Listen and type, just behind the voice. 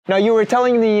Now, you were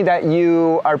telling me that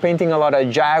you are painting a lot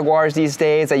of jaguars these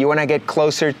days, that you want to get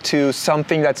closer to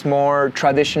something that's more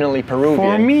traditionally Peruvian.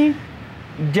 For me,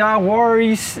 jaguar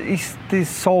is the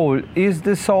soul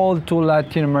to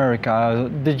Latin America.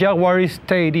 The jaguar is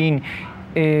stayed in,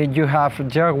 you have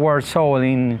jaguar soul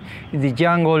in the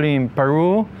jungle in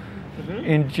Peru,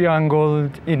 in jungle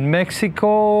in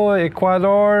Mexico,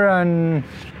 Ecuador, and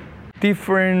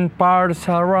different parts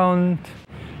around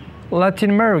Latin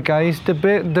America. Is the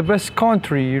best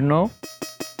country, you know.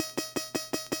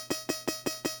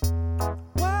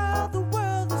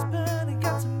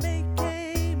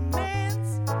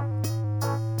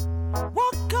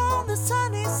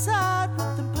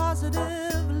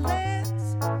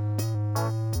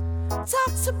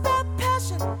 Talks about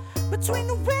passion between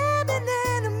the women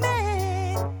and the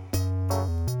men.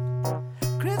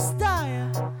 Chris Dyer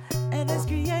and his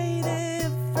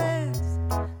creative friends,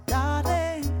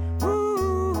 darling. Ooh,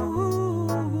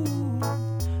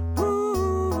 ooh, ooh,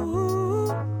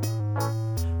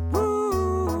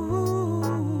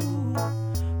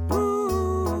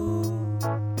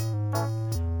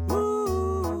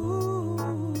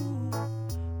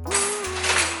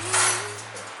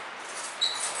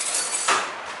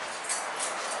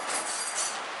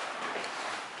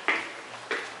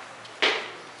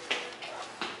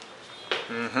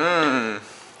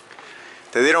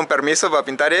 ¿Te dieron permiso para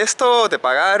pintar esto? ¿Te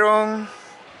pagaron?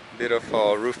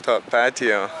 Beautiful rooftop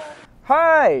patio.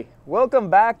 Hi! Welcome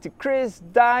back to Chris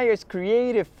Dyer's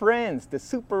Creative Friends, the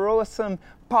super awesome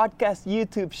podcast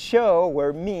YouTube show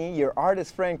where me, your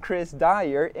artist friend Chris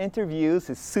Dyer, interviews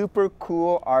his super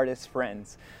cool artist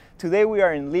friends. Today we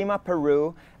are in Lima,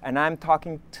 Peru, and I'm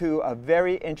talking to a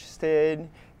very interested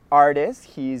artist.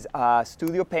 He's a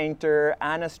studio painter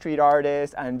and a street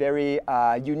artist and very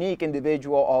unique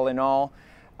individual all in all.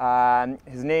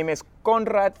 His name is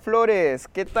Conrad Flores.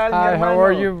 ¿Qué tal, Hi, mi hermano? how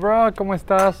are you, bro? ¿Cómo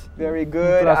estás? Very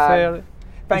good. Un placer.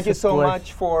 Thank you It's a so pleasure.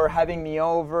 much for having me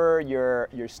over. Your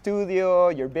studio,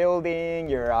 your building,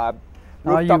 your Oh,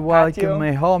 rooftop you're welcome. patio.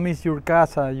 My home is your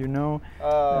casa, you know.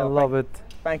 I love it.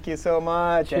 Thank you so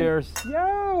much. Cheers.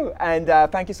 And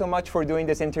thank you so much for doing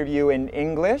this interview in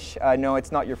English. I know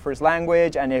it's not your first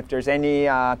language, and if there's any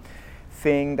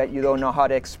thing that you don't know how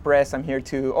to express, I'm here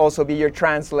to also be your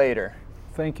translator.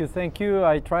 Thank you.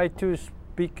 I try to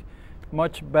speak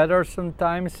much better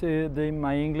sometimes.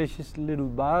 My English is a little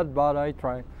bad, but I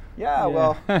try. Yeah,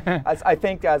 well, I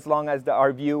think as long as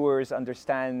our viewers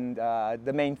understand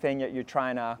the main thing that you're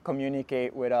trying to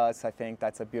communicate with us, I think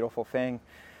that's a beautiful thing.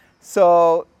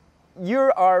 So,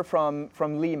 you are from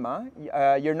Lima.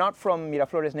 You're not from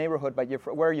Miraflores neighborhood, but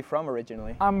where are you from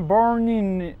originally? I'm born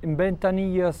in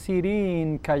Ventanilla City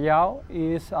in Callao.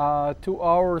 It's 2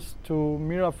 hours to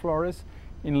Miraflores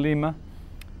in Lima.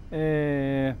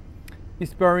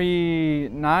 It's very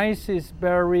nice. It's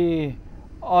very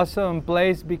awesome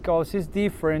place because it's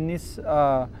different. It's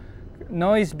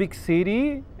it's big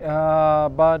city,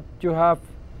 but you have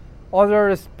other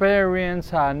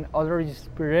experience and other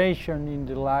inspiration in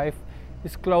the life.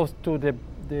 It's close to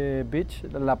the beach,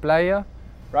 La Playa.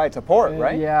 Right, it's a port,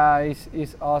 right? Yeah,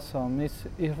 it's awesome. It's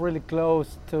really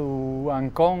close to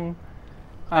Ancon.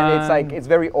 And it's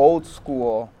very old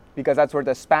school because that's where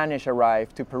the Spanish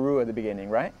arrived to Peru at the beginning,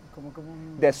 right?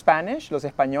 The Spanish, los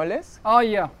españoles. Oh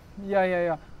yeah.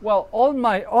 Well,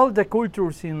 all the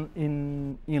cultures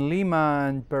in Lima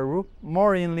and Peru,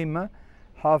 more in Lima,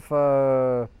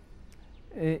 have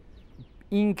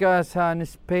Incas and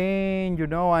Spain, you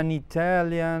know, and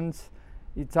Italians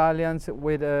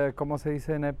with como se dice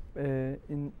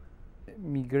in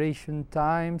migration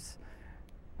times.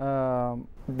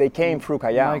 They came through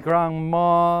Callao. My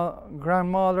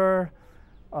grandmother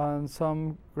and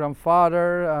some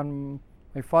grandfather, and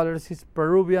my father is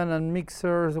Peruvian and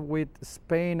mixers with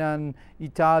Spain and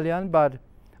Italian, but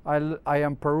I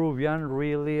am Peruvian,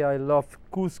 really. I love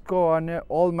Cusco and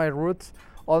all my roots,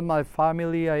 all my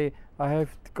family. I have,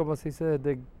 como se dice,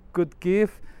 the good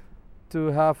gift to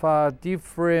have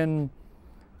different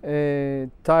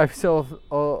types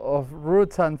of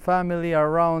roots and family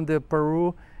around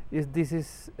Peru. This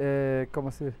is como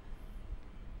se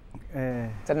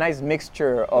it's a nice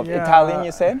mixture of Italian,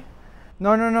 you said?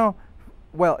 No.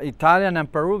 Well, Italian and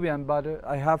Peruvian, but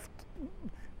I have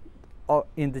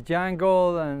in the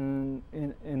jungle and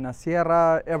in the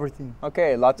Sierra, everything.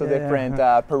 Okay, lots of different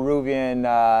Peruvian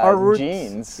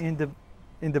genes in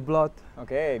the blood.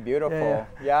 Okay, beautiful.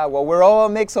 Yeah, well, we're all a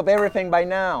mix of everything by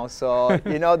now. So,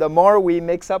 the more we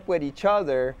mix up with each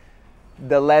other,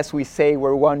 the less we say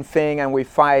we're one thing and we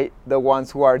fight the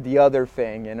ones who are the other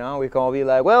thing, you know? We can all be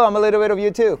like, well, I'm a little bit of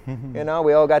you too. You know,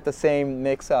 we all got the same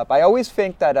mix up. I always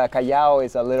think that Callao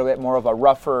is a little bit more of a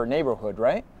rougher neighborhood,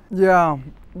 right? Yeah,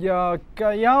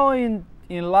 Callao in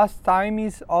last time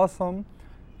is awesome.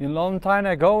 In long time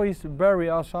ago is very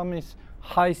awesome. It's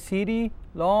high city,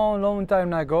 long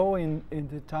time ago in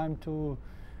the time to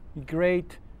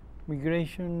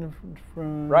migration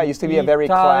from Right, used to be a very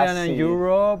Italian classy and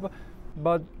Europe,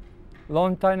 but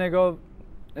long time ago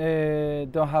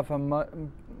don't have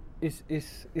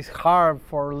it's hard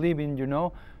for living, you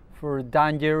know, for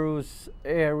dangerous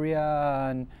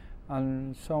area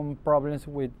and some problems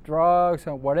with drugs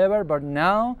and whatever. But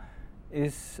now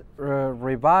it's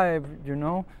revived, you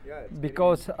know,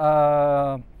 because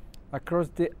across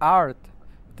the art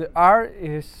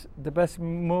is the best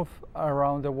move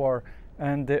around the world.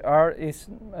 And the art is,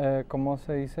 ¿cómo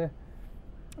se dice?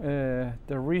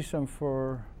 The reason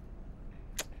for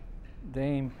the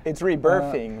aim. It's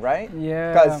rebirthing, right?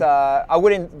 Yeah. Because I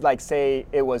wouldn't like say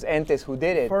it was Entes who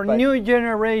did it. For but new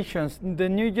generations, the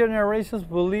new generations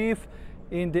believe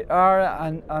in the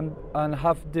art and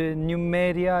have the new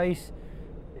media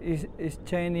is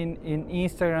changing in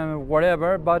Instagram or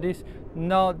whatever, but it's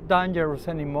not dangerous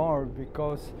anymore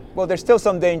because. Well, there's still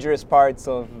some dangerous parts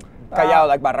of Callao,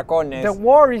 like Barracones. The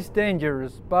war is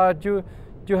dangerous, but you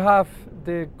have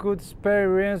the good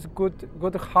experience,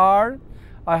 good heart.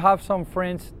 I have some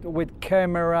friends with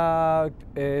camera,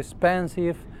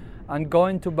 expensive, and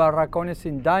going to Barracones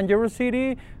in dangerous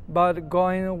city, but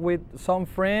going with some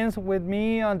friends with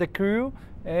me and the crew.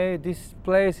 This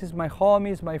place is my home,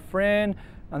 is my friend,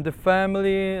 and the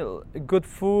family. Good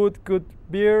food, good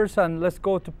beers, and let's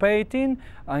go to painting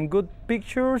and good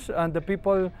pictures, and the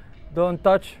people don't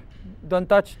touch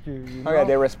you. You Okay, know?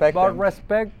 they respect But them.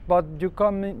 respect, but you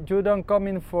don't come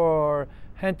in for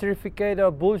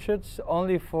gentrificated bullshits,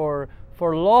 only for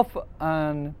love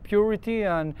and purity,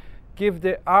 and give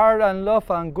the art and love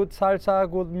and good salsa,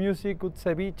 good music, good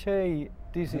ceviche.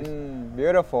 This is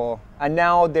Beautiful. And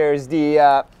now there's the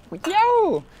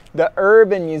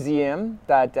urban museum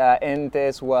that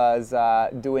Entes was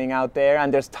doing out there,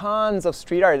 and there's tons of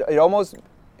street art. It almost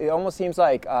seems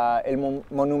like El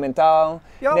Monumental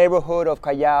neighborhood of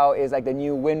Callao is like the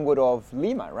new Wynwood of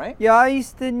Lima, right? Yeah,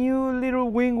 it's the new little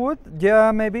Wynwood.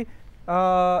 Yeah, maybe.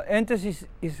 Entes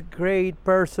is great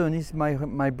person. He's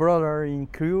my brother in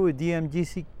crew.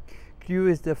 DMGC crew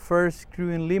is the first crew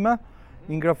in Lima,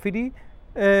 in graffiti.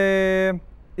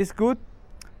 It's good.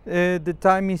 The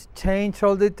time is changed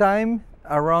all the time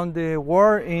around the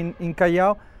world in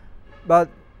Callao, but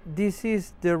this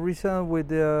is the reason with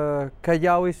the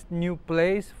Callao is new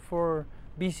place for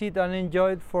visit and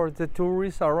enjoy it for the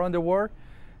tourists around the world.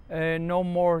 No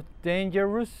more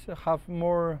dangerous, have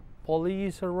more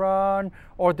police around,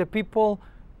 or the people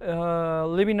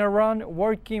living around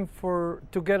working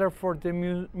together for the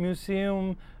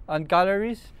museum and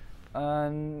galleries,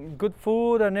 and good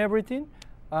food and everything.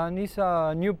 And it's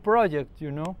a new project,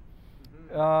 you know.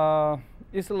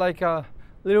 It's like a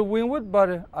little Wynwood,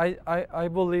 but I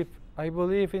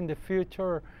believe in the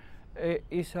future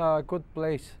it's a good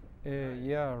place.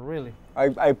 Yeah, really.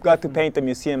 I got to paint the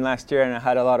museum last year and I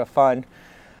had a lot of fun.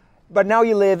 But now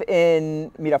you live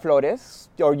in Miraflores,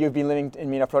 or you've been living in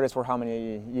Miraflores for how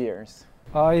many years?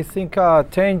 I think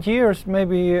 10 years,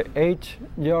 maybe 8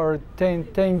 or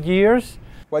 10 years.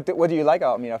 What do you like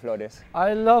about Miraflores?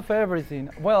 I love everything.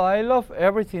 Well, I love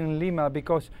everything in Lima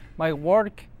because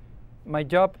my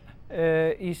job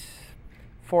is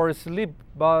for sleep,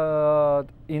 but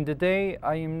in the day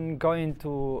I'm going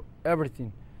to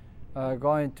everything.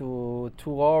 Going to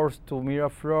 2 hours to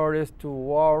Miraflores,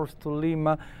 2 hours to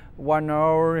Lima, 1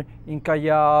 hour in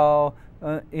Callao.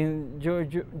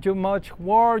 You much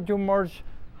work, you much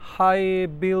high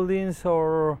buildings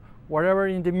or whatever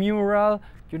in the mural.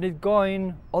 You need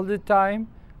going all the time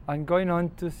and going on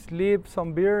to sleep,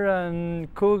 some beer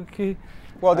and cookie.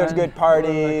 Well, there's good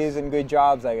parties and good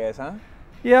jobs, I guess, huh?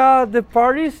 Yeah, the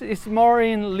parties is more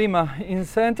in Lima. In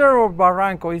center or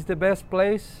Barranco is the best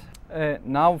place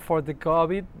now for the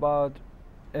COVID, but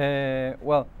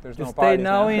well, There's to no stay parties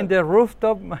now now. in the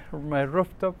rooftop, my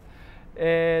rooftop.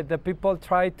 The people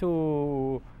try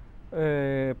to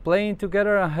playing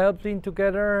together and helping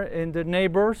together, and the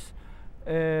neighbors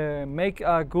make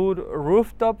a good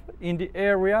rooftop in the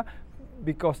area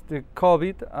because the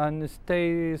COVID, and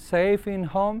stay safe in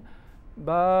home.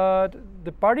 But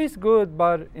the party is good,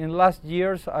 but in last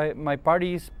years my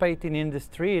party is painting in the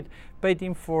street,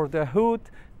 painting for the hood,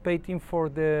 painting for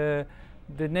the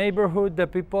neighborhood. The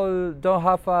people don't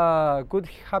have a good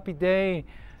happy day.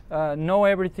 No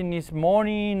everything is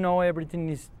money, no everything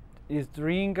is is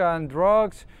drink and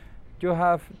drugs. You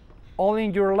have all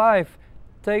in your life.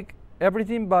 Take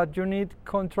everything, but you need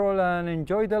control and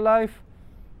enjoy the life,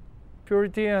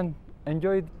 purity, and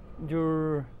enjoy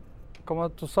your como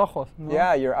tus ojos. ¿No?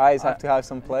 Yeah, your eyes have to have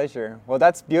some pleasure. Well,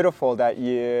 that's beautiful that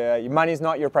money is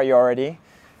not your priority,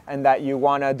 and that you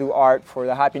want to do art for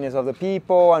the happiness of the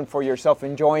people and for your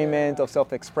self-enjoyment, of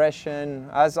self-expression,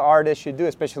 as artists should do,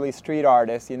 especially street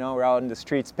artists. You know, we're out in the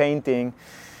streets painting,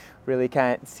 really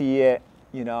can't see it,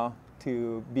 you know,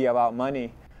 to be about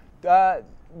money.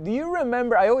 Do you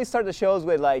remember, I always start the shows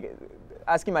with like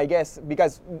asking my guests,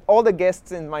 because all the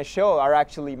guests in my show are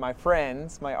actually my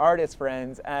friends, my artist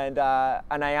friends, and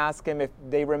I ask them if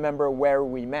they remember where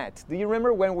we met. Do you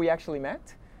remember when we actually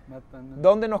met?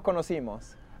 ¿Dónde nos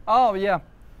conocimos? Oh, yeah.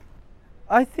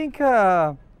 I think,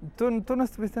 ¿tú no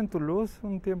estuviste en Toulouse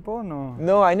un tiempo, no?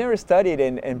 No, I never studied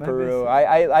in Peru.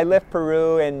 I left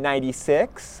Peru in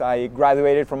 '96. I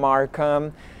graduated from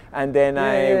Arkham, and then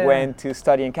I went to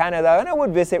study in Canada, and I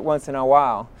would visit once in a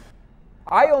while.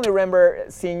 I only remember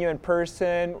seeing you in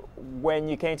person when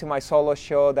you came to my solo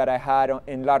show that I had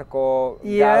in Larco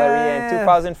Gallery in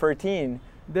 2013.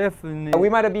 Definitely. We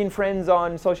might have been friends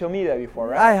on social media before,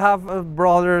 right? I have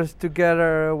brothers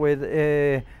together with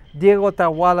Diego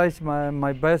Tawala is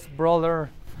my best brother.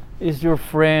 Is your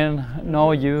friend,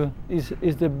 know you. Is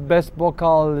the best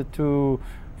vocal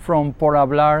from Por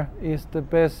Hablar. Is the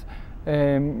best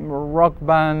rock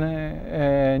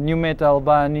band, new metal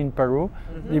band in Peru,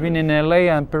 living in LA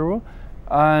and Peru.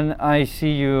 And I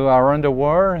see you around the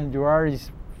world. Your art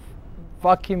is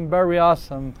fucking very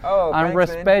awesome. Oh, and thanks,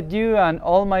 respect man. you, and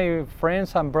all my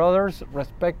friends and brothers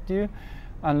respect you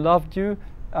and love you.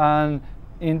 And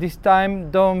in this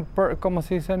time, como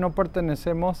se dice, no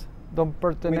pertenecemos, don't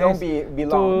We don't pertenece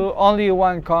belong. to only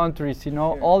one country, you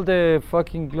know, Yeah. all the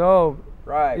fucking globe.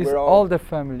 Right, It's we're all the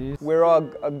families. We're all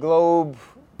a globe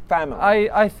family.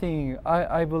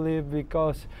 I believe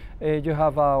because you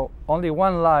have only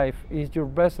one life, is your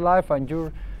best life, and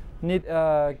you need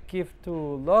give to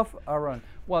love around.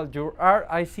 Well, your art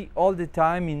I see all the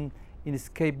time in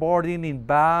skateboarding, in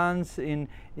bands, in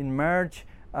merch,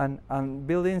 and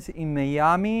buildings in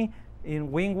Miami, in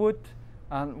Wynwood,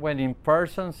 and when in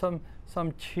person some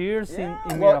cheers in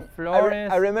Well, Miraflores.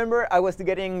 I remember I was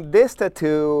getting this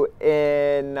tattoo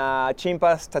in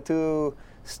Chimpa's tattoo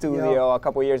studio a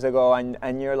couple years ago,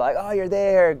 and you're like, oh, you're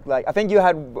there. Like, I think you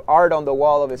had art on the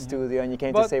wall of his studio, and you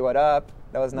came to But say what up.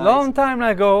 That was nice. Long time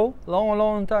ago,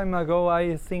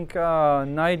 I think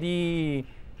 99.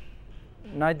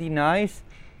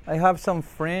 I have some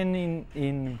friend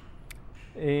in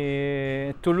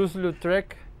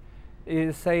Toulouse-Lautrec.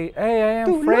 Say, hey, I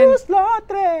am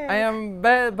I am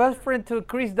best friend to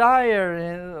Chris Dyer.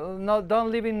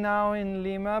 Don't living now in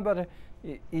Lima, but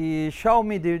he showed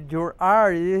me your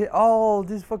art. Oh,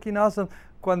 this is fucking awesome.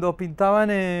 Cuando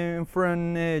pintaban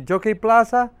from Jockey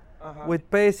Plaza. With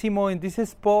Pésimo in this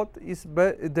spot is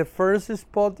the first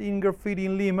spot in graffiti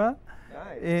in Lima.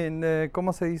 Nice. In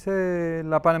 ¿cómo se dice?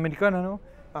 La Panamericana, no?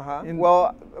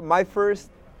 Well, my first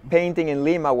painting in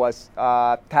Lima was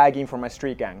tagging for my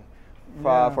street gang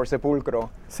for Sepulcro,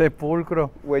 Sepulcro.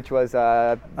 which was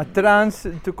 ¿A Trans?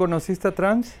 ¿Tú conociste a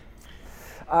Trans?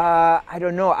 I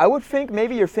don't know. I would think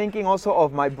maybe you're thinking also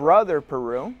of my brother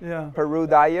Peru. Yeah. Peru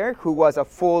Dyer, who was a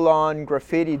full-on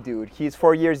graffiti dude. He's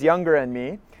 4 years younger than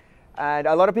me. And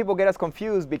a lot of people get us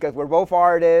confused because we're both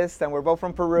artists and we're both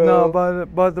from Peru. No,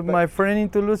 but my friend in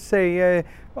Toulouse say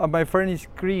my friend is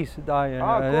Chris Dyer.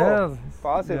 Oh, cool. Yeah.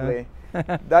 Possibly.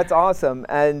 That's awesome.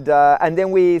 And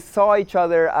then we saw each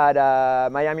other at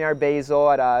Miami Art Basel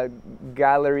at a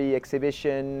gallery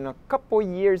exhibition a couple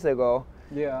years ago.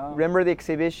 Yeah. Remember the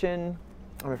exhibition?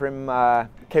 My friend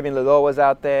Kevin Ledo was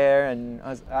out there, and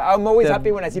I'm always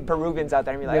happy when I see Peruvians out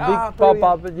there. And be like, The big Peruvian."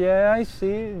 pop-up, yeah, I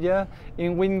see, yeah.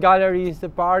 In Wynn Gallery is the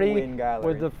party Wynn Gallery.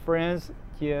 with the friends,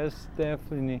 yes,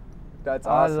 definitely. That's I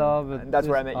awesome. love it. And that's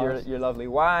where I It's met awesome. your lovely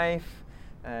wife.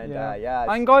 And yeah,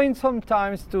 I'm going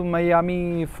sometimes to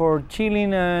Miami for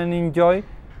chilling and enjoy.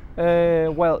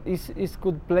 Well, it's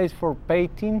good place for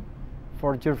painting,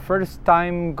 for your first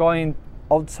time going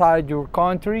outside your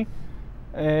country.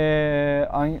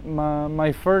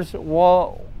 My first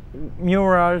wall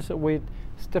murals with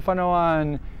Stefano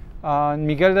and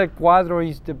Miguel del Cuadro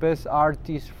is the best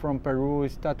artist from Peru,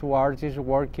 is tattoo artist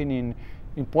working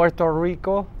in Puerto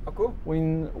Rico. Oh, cool.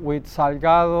 With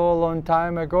Salgado a long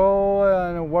time ago,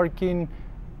 and working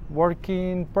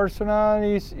personal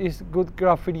is good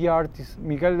graffiti artist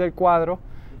Miguel del Cuadro.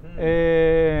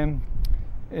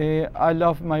 I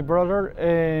love my brother,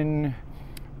 and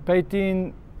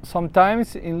painting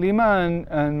sometimes in Lima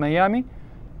and Miami,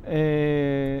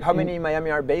 How many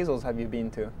Miami Art Basels have you been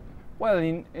to? Well,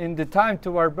 in the time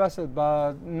to Art Basel,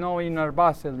 but no in Art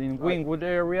Basel, in Wynwood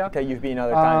area. Okay, you've been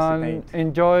other times to paint.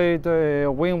 Enjoyed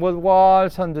Wynwood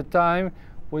walls and the time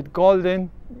with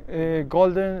Golden.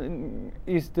 Golden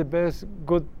is the best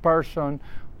good person.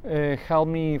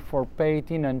 Helped me for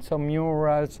painting and some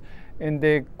murals in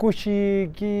the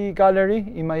Kushigi Gallery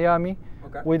in Miami.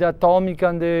 Okay. With Atomic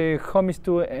and the homies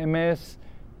to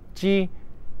MSG.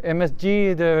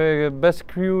 MSG, the best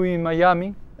crew in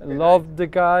Miami. Love the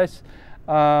guys.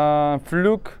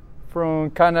 Fluke from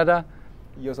Canada.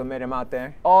 You also met him out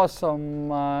there? Awesome.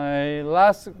 My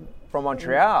last. From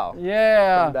Montreal?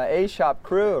 Yeah. From the A-Shop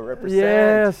crew, represent.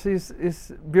 Yes,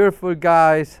 it's beautiful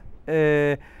guys.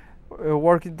 Working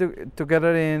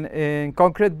together in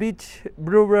Concrete Beach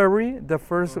Brewery, the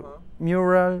first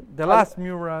mural, the last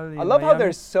mural in I love Miami. how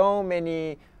there's so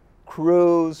many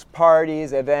crews,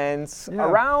 parties, events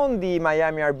around the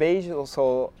Miami Art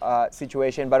Basel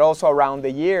situation, but also around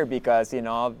the year because, you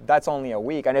know, that's only a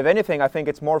week. And if anything, I think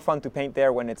it's more fun to paint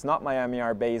there when it's not Miami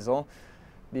Art Basel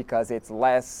because it's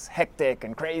less hectic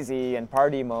and crazy and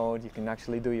party mode. You can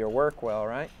actually do your work well,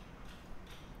 right?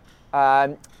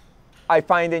 I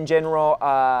find in general,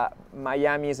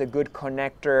 Miami is a good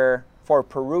connector for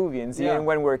Peruvians. Even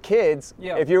when we're kids,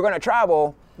 if you're gonna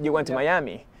travel, you went to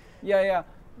Miami. Yeah.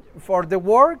 For the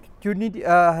work, you need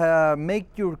make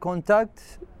your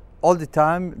contacts all the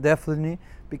time, definitely,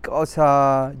 because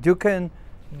you can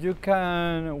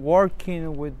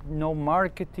working with no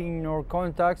marketing nor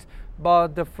contacts.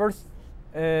 But the first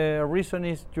reason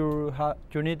is you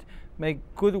need make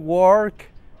good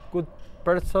work, good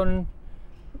person.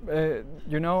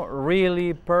 You know,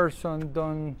 really person.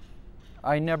 Don't.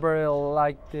 I never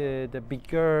liked the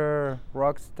bigger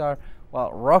rock star.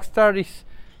 Well, rock star is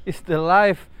the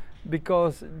life.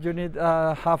 Because you need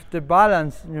have the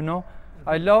balance, you know.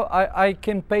 I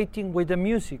can painting with the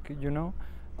music, you know.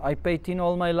 I painting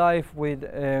all my life with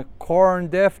Korn,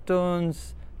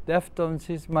 Deftones.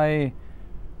 Deftones is my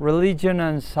religion,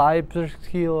 and Cypress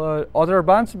Hill, other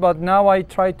bands. But now I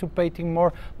try to painting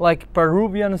more like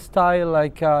Peruvian style.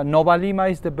 Like Nova Lima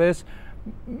is the best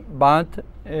band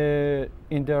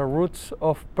in the roots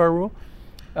of Peru.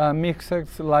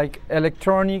 Mixes like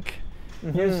electronic.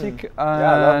 Music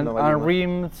and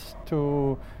rims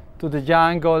to the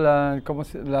jungle and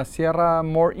La Sierra,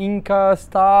 more Inca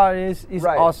style is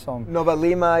awesome. Nova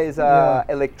Lima is an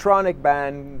electronic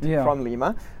band from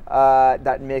Lima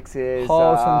that mixes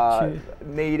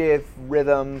native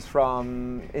rhythms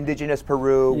from indigenous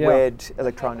Peru with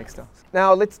electronic stuff.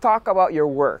 Now let's talk about your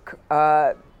work.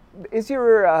 Is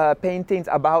your paintings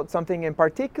about something in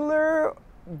particular?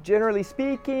 Generally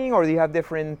speaking, or do you have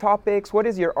different topics? What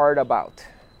is your art about?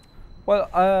 Well,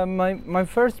 my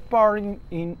first part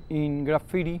in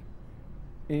graffiti,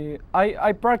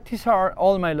 I practice art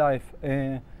all my life.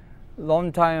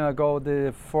 Long time ago,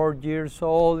 the 4 years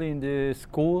old in the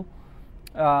school,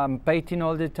 painting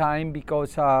all the time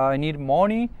because I need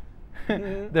money.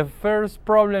 The first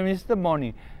problem is the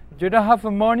money. You don't have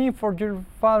money for your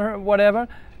father, whatever.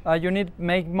 You need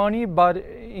make money, but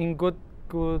in good,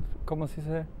 ¿cómo se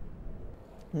dice?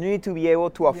 You need to be able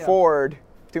to afford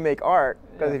to make art,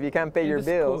 because if you can't pay your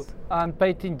bills. I'm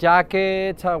painting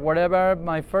jackets or whatever.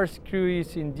 My first crew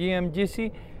is in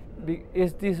DMGC.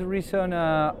 Is this reason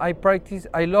I practice?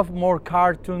 I love more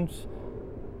cartoons.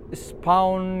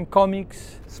 Spawn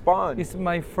comics. Spawn. Is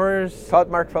my first. Todd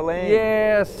McFarlane.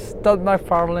 Yes, Todd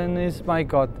McFarlane is my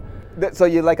god. So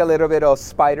you like a little bit of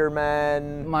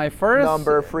Spider-Man. My first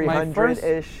number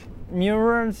 300-ish.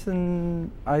 Murals, and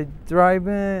I drive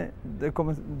you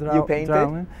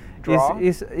painted? Draw?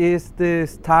 Is the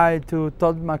style to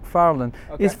Todd McFarlane.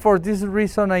 Okay. It's for this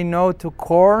reason I know to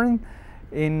Korn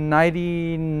in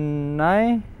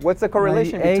 99. What's the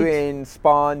correlation 98? Between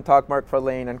Spawn, Todd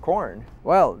McFarlane, and Korn?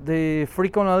 Well, the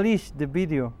Freak on a Leash, the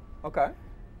video. Okay.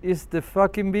 Is the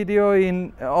fucking video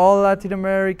in all Latin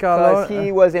America. Because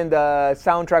he was in the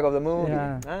soundtrack of the movie.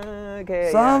 Yeah.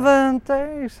 Okay. Seven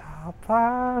days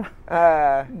apart.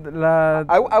 I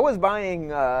was buying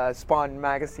Spawn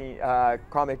magazine,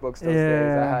 comic books those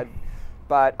days.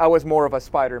 But I was more of a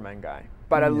Spider-Man guy.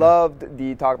 But I loved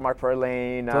the Todd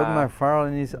McFarlane. Todd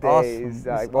McFarlane is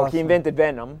awesome. Well, he invented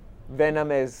Venom.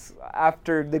 Venom is,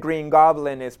 after the Green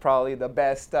Goblin, is probably the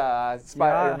best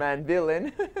Spider-Man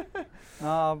villain.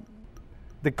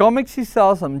 The comics is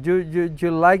awesome.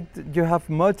 You have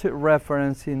much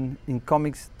reference in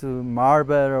comics to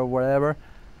Marvel or whatever,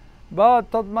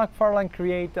 but Todd McFarlane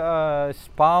create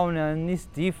Spawn, and it's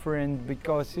different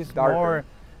because it's darker. More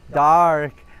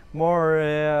dark,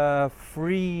 more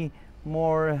free,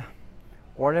 more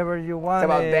whatever you want. It's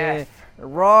about death.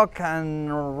 rock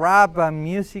and rap and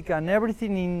music and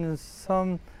everything in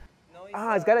some.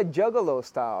 It's got a juggalo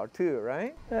style too,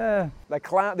 right? Yeah. Like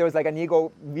clown. There was like an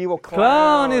evil clown.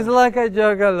 Clown is like a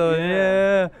juggalo.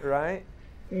 Yeah. Right.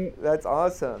 That's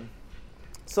awesome.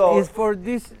 So It's for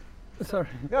this. Sorry.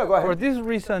 No, go ahead. For this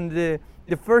reason, the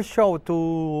first show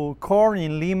to Korn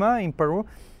in Lima, in Peru,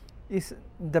 is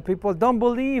the people don't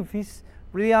believe. It's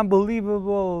really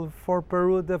unbelievable for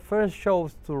Peru. The first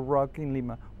shows to rock in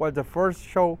Lima. Well, the first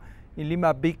show in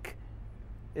Lima big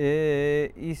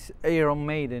is Iron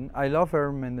Maiden. I love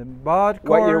Iron Maiden. But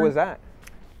what year Korn, was that?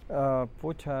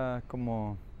 Pucha,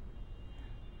 como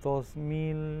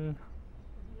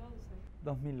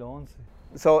 2011.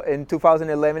 So in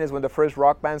 2011 is when the first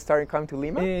rock band started coming to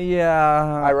Lima?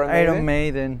 Yeah, Iron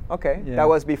Maiden. Okay, Yeah. that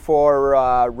was before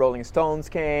Rolling Stones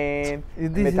came, This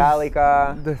is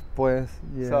Metallica. Después,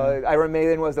 yeah. So Iron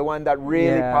Maiden was the one that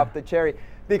really Yeah. popped the cherry.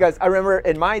 Because I remember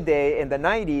in my day, in the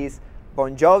 90s,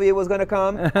 Bon Jovi was going to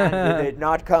come and he did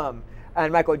not come.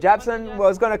 And Michael Jackson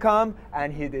was going to come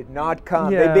and he did not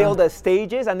come. They Yeah. build the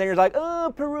stages and then you're like,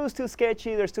 oh, Peru's too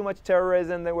sketchy. There's too much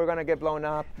terrorism. Then we're going to get blown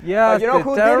up. Yeah, but you know the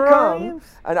who did come?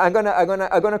 terrorists. And I'm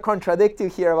gonna contradict you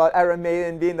here about Iron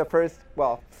Maiden being the first.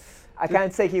 Well, I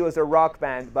can't say he was a rock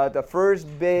band, but the first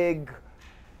big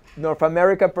North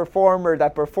America performer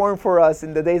that performed for us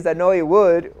in the days that Noe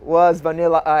would was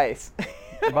Vanilla Ice.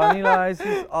 Vanilla Ice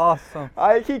is awesome.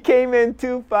 He came in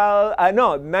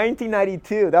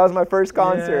 1992. That was my first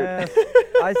concert. Yes.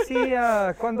 I see,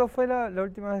 ¿cuándo fue la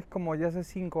última vez? Como ya hace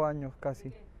 5 años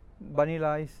casi.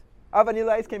 Vanilla Ice.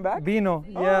 Vanilla Ice came back? Vino,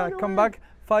 Oh, yeah, no come way. back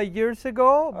 5 years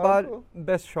ago, but cool.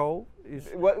 best show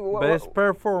is What- best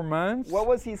performance. What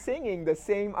was he singing? The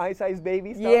same Ice Ice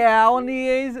Baby stuff? Yeah, only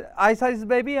Ice Ice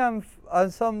Baby and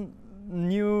some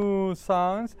new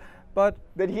songs, but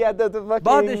That he had the fucking...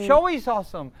 But the show is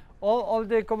awesome. All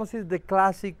the, ¿cómo se dice? The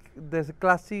classic,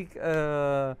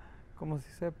 ¿cómo se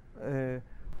dice?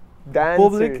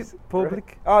 Dancers,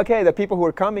 public. right? Okay, the people who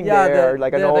were coming there,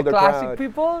 like an older the classic crowd.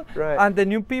 people, Right. and the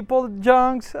new people,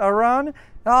 junks around.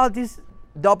 Oh, this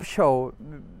dub show,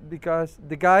 because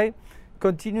the guy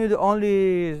continued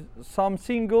only some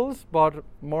singles, but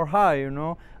more high, you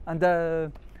know.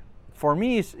 And for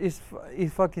me, it's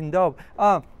fucking dope.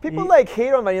 People like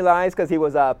hate on Vanilla Ice because he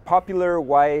was a popular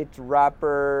white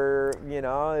rapper, you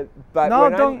know. But No,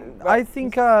 when I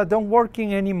think don't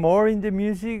working anymore in the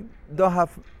music, don't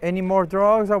have any more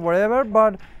drugs or whatever,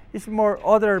 but it's more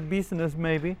other business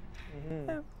maybe.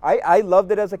 I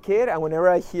loved it as a kid, and whenever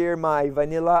I hear my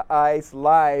Vanilla Ice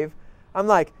live, I'm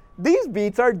like, these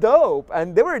beats are dope,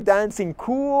 and they were dancing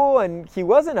cool, and he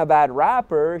wasn't a bad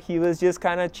rapper. He was just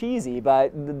kind of cheesy,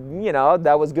 but you know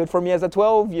that was good for me as a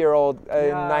 12-year-old in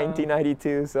Yeah.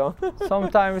 1992. So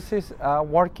Sometimes it's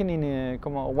working in a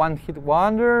como one-hit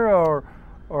wonder,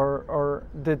 or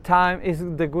the time is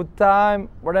the good time,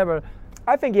 whatever.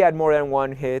 I think he had more than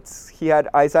one hits. He had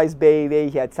Ice Ice Baby,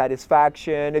 he had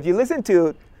Satisfaction. If you listen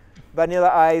to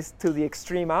Vanilla Ice to the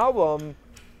Extreme album,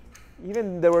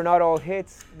 even they were not all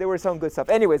hits, there were some good stuff.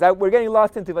 Anyways, we're getting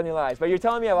lost into Vanilla Ice, but you're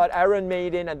telling me about Iron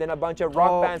Maiden and then a bunch of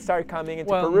rock Oh, bands started coming into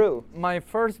Well, Peru. my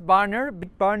first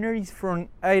big banner is from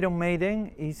Iron Maiden.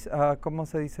 Is ¿cómo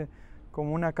se dice?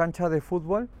 Como una cancha de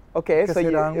fútbol. Okay, que so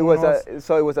serán it was a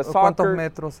 ¿Cuántos soccer.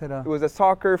 metros será? It was a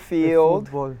soccer de field.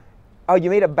 fútbol? Oh,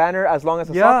 you made a banner as long as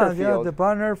a Yeah, soccer yeah, field. the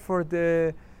banner for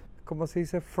the, ¿cómo se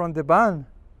dice? From the band.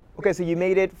 Okay, so you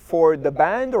made it for the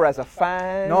band or as a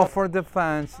fan? No, for the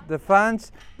fans. The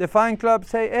fan club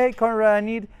say, hey, Conrad, I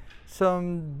need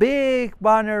some big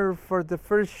banner for the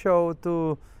first show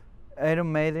to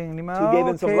Iron Maiden. And So you gave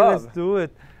them some okay, love. let's do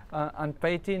it. And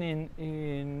painting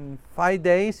in 5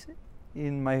 days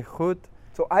in my hood.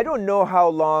 So I don't know how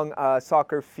long a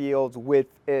soccer field's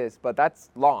width is, but that's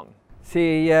long.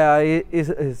 See, yeah,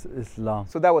 it's long.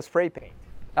 So that was spray paint.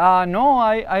 No,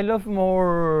 I love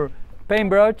more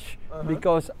paintbrush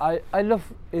because I love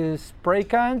spray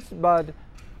cans, but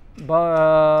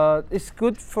it's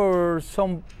good for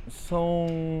some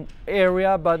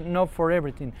area, but not for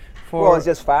everything. Well, it's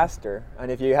just faster, and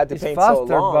if you had to it's paint faster,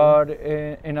 so long, but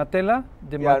in a tela,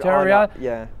 the Yeah, material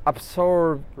yeah.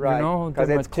 absorb, Right, you know, the 'cause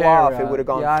it's material. cloth, it would've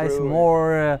gone yeah, it's through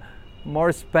more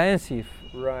expensive.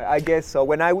 Right, I guess so.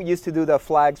 When I used to do the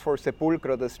flags for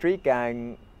Sepulcro, the street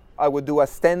gang, I would do a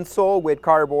stencil with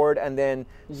cardboard and then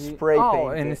spray paint Oh,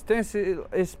 and it. stencil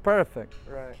is perfect.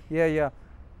 Right. Yeah, yeah.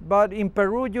 But in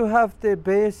Peru, you have the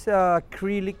best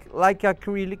acrylic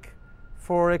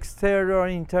for exterior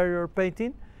and interior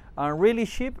painting, and really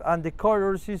cheap, and the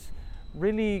colors is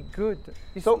really good.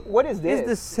 So what is this? It's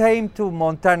the same to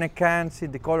Montana cans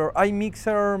in the color. I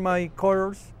mixer my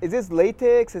colors. Is this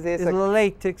latex? Is this It's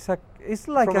latex. It's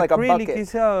like from like a acrylic. bucket.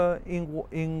 It's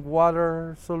in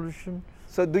water solution.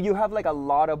 so do you have like a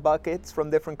lot of buckets from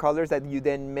different colors that you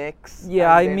then mix? Yeah,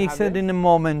 and I then mix have it this? in a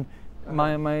moment.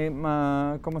 My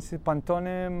 ¿cómo se dice?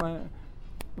 Pantone, my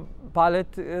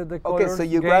palette, the Okay, colors. so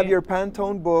you grab your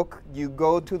Pantone book, you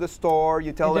go to the store,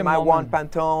 you tell In the them I want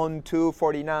moment. Pantone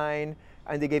 $2.49,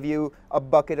 and they give you a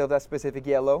bucket of that specific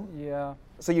yellow. Yeah.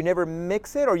 So you never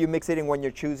mix it, or you mix it in when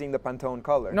you're choosing the Pantone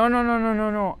color?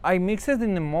 No. I mix it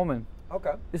in the moment.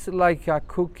 Okay. It's like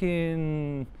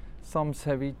cooking some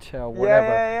ceviche or whatever.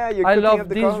 Yeah. You're I cooking love up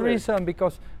the this colors. reason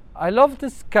because I love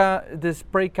the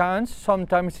spray cans.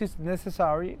 Sometimes it's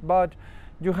necessary, but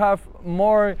you have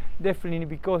more definitely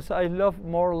because I love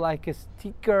more like a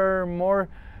sticker, more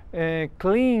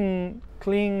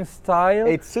clean style.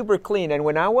 It's super clean, and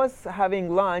when I was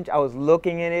having lunch, I was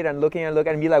looking at it and looking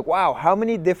and be like, wow, how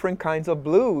many different kinds of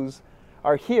blues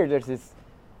are here? There's this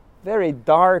very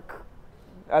dark,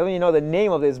 I don't even know the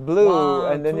name of this blue,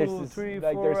 One, and then two, there's this, three,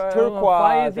 like four, there's I don't know, 5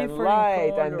 turquoise and different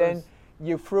light, and then colors.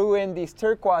 you threw in these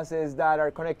turquoises that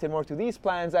are connected more to these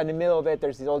plants, and in the middle of it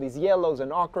there's all these yellows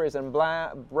and ochres and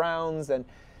browns and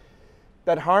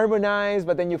that harmonize,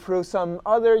 but then you threw some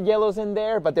other yellows in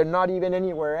there, but they're not even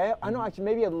anywhere else. I know, actually,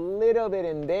 maybe a little bit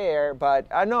in there, but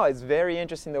I know it's very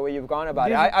interesting the way you've gone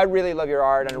about it. I really love your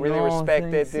art and really No,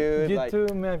 respect thanks. it, dude. You Like, too,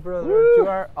 my brother. Woo! You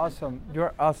are awesome.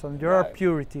 You're awesome. You're a Yeah.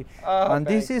 purity. Oh, And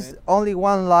this thanks, is man. only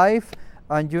one life,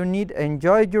 and you need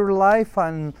enjoy your life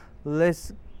and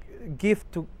let's give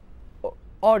to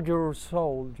all your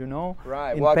soul. You know,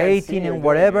 Right. in Well, I can see painting you're and doing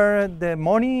whatever. The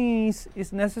money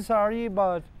is necessary,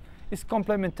 but it's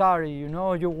complementary. You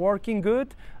know, you're working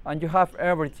good and you have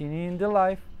everything in the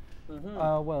life.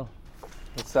 Well.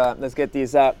 let's get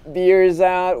these beers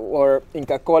out, or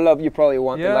Inca Cola. You probably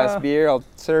want the Yeah. last beer. I'll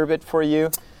serve it for you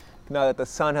now that the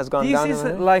sun has gone This down. is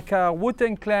on it. like a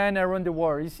Wu-Tang Clan around the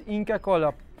world. It's Inca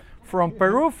Cola from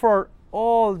Peru for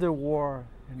all the world,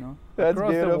 you know. That's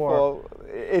across the world. beautiful.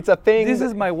 It's a thing. This that-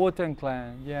 is my Wu-Tang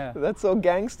Clan, yeah. That's so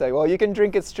gangsta. Well, you can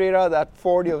drink it straight out of that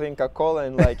 40 of Inca Cola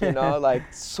and like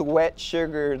sweat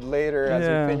sugar later as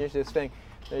Yeah. we finish this thing.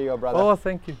 There you go, brother. Oh,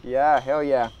 thank you. Yeah, hell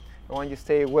yeah. I want you to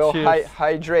stay well Cheers.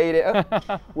 hydrated.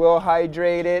 Well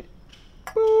hydrated.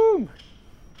 Boom.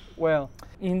 Well,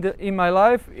 in my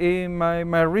life,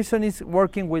 my reason is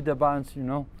working with the bands, you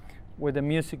know, with the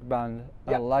music band.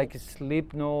 Yeah. I like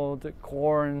Slipknot,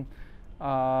 Korn.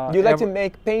 You like to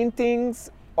make paintings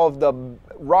of the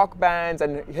rock bands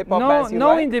and hip hop No, bands you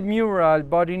not like? in the mural,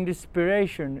 but in the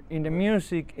inspiration, in the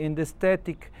music, in the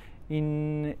aesthetic,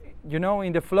 in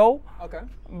in the flow. Okay.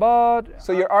 But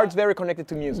So your art's very connected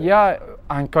to music. yeah,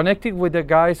 I'm connected with the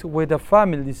guys, with the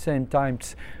family same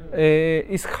times.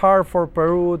 It's hard for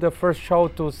Peru. The first show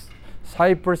to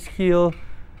Cypress Hill.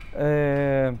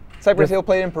 Cypress Hill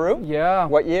played in Peru? Yeah.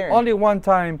 What year? Only one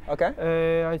time. Okay.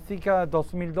 I think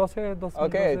 2012.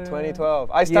 Okay, 2012.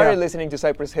 I started Yeah. listening to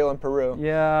Cypress Hill in Peru.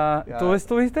 Yeah. Yeah. ¿Tú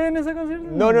estuviste en ese concierto?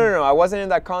 No. I wasn't in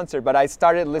that concert, but I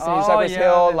started listening to Oh, Cypress yeah,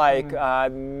 Hill definitely.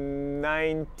 like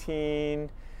 19.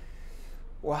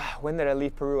 Wow, when did I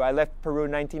leave Peru? I left Peru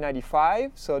 1995.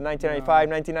 So 1995,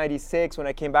 1996, when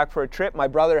I came back for a trip, my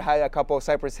brother had a couple of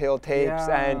Cypress Hill tapes,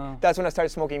 Yeah. and that's when I started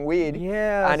smoking weed.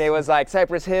 Yes. And it was like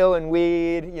Cypress Hill and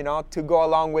weed, to go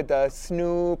along with the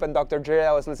Snoop and Dr. Dre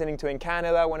I was listening to in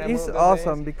Canada when I It's moved.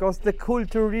 awesome because the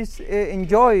culture is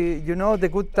enjoy, the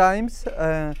good times.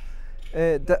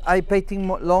 I painting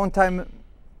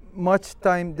much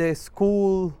time the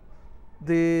school,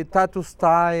 the tattoo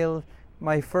style.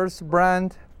 My first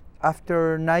brand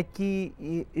after Nike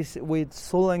is with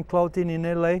Sullen Clothing in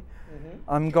LA.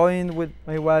 I'm going with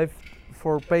my wife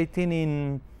for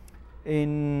painting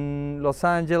in Los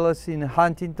Angeles, in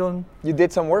Huntington. You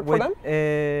did some work for With, them?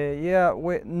 yeah,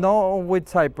 with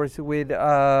Cypress, with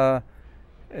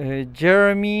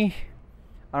Jeremy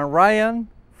and Ryan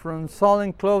from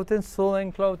Sullen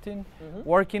Clothing,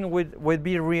 working with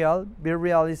Be Real. Be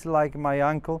Real is like my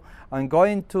uncle. I'm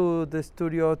going to the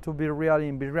studio to Be Real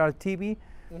in Be Real TV.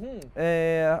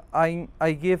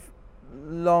 I give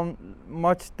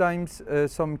much times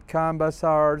some canvas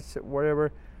arts,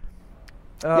 whatever.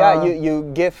 Yeah,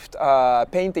 you gift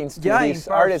paintings to yeah, these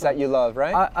in artists person. that you love,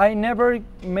 right? I never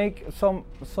make some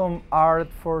art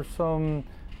for some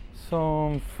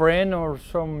friend or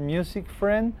some music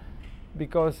friend,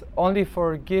 because only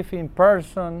for giving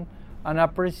person and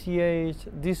appreciate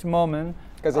this moment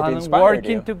 'Cause it and inspired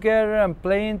working you. together and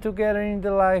playing together in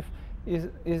the life is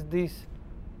this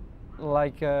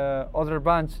like other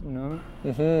bands, you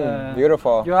know.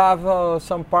 Beautiful. You have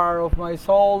some part of my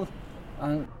soul,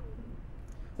 and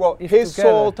Well, it's his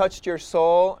soul together. touched your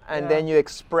soul, and Yeah. then you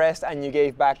expressed and you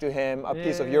gave back to him a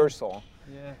piece of Yeah. your soul.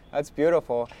 yeah. That's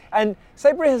beautiful. And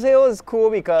Cypress Hill is cool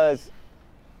because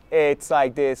it's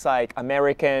like this like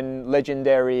American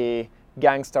legendary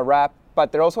gangsta rap,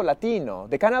 but they're also Latino.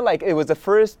 They kind of like, it was the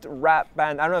first rap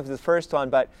band, I don't know if it's the first one,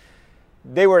 but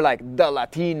they were like the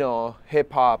Latino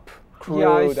hip hop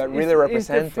crew that really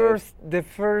represented. It's the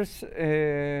first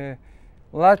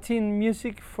Latin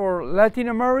music for Latin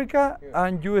America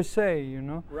and USA, you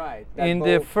know. Right. In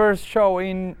the first show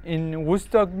in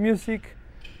Woodstock Music,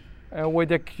 with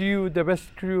the crew, the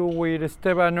best crew, with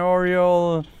Esteban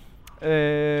Oriol,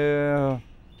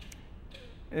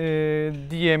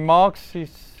 DMX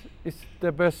is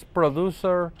the best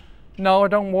producer. Now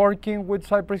I'm working with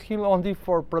Cypress Hill only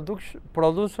for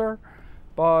producer,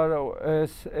 but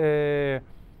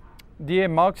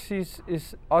DMX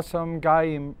is awesome guy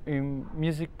in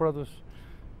music producer,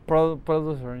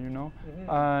 you know.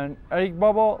 And Eric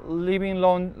Bobo living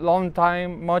long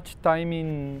time, much time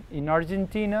in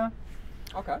Argentina,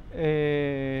 Okay.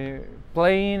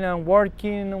 playing and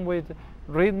working with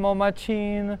Ritmo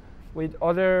Machine, with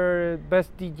other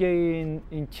best DJ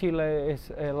in Chile is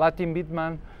Latin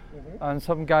Beatman and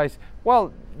some guys.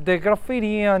 Well, the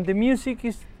graffiti and the music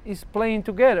is playing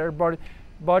together, but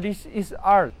it's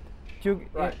art. You,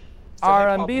 Right. It's a art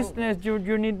hip-hop and business,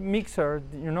 you need mixer.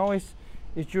 You know, it's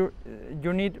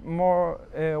you need more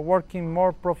working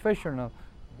more professional.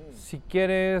 Si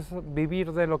quieres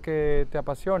vivir de lo que te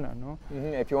apasiona, ¿no?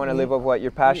 If you want to live of what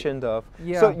you're passionate of.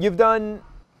 Yeah. So you've done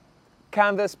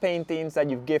canvas paintings that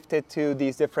you've gifted to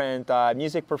these different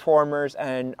music performers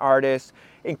and artists,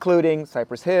 including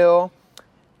Cypress Hill,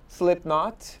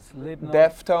 Slipknot,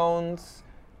 Deftones,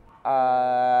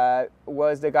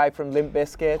 was the guy from Limp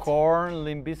Bizkit. Korn,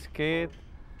 Limp Bizkit.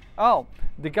 Oh,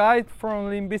 the guy from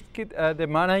Limp Bizkit, the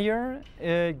manager,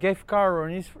 Gabe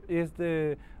Caron, is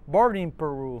the born in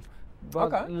Peru.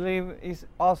 But Okay. Limp is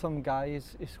awesome guy.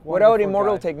 Is What about wonderful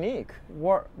Immortal guy. Technique?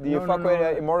 Do you No, fuck no, with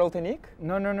no. Immortal Technique?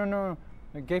 No.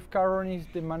 Gabe Caron is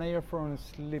the manager from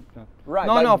Slipknot. Right,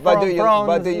 No, but from do you- from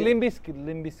but do you- Limp Bizkit.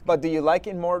 Limp Bizkit. But do you like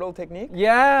Immortal Technique?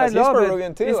 Yeah, I 'Cause he's love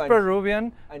Peruvian it. too, He's and-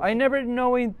 Peruvian. and- I never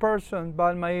know in person,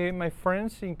 but my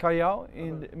friends in Callao,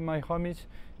 my homies,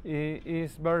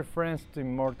 is very friends to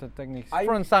Immortal Techniques. I-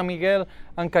 From San Miguel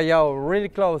and Callao, really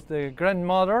close. The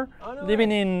grandmother Oh, no living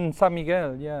way. in San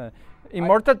Miguel. Yeah,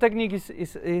 Immortal Technique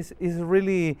is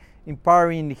really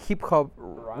empowering hip hop,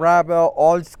 rap,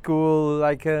 old school,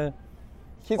 like.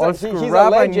 He's Old a school he's a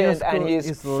rap and new legend, and school he's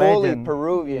is fully legend.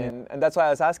 Peruvian, and that's why I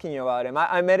was asking you about him.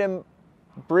 I met him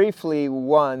briefly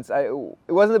once. It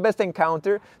wasn't the best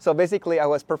encounter. So basically, I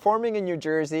was performing in New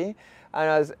Jersey, and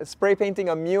I was spray painting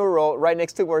a mural right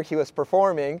next to where he was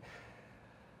performing.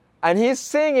 And he's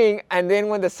singing, and then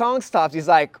when the song stops, he's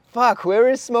like, fuck, whoever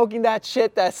is smoking that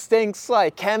shit that stinks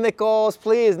like chemicals,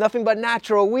 please, nothing but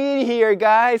natural weed here,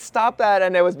 guys, stop that.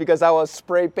 And it was because I was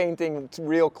spray painting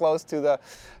real close to the,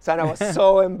 so I was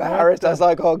so embarrassed. I was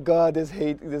like, oh God,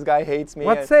 this guy hates me.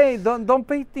 What And- say? Don't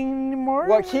painting anymore?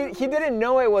 well, he didn't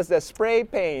know it was the spray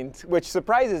paint, which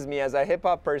surprises me as a hip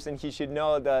hop person. He should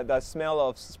know the smell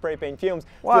of spray paint fumes.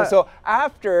 What? So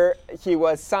after he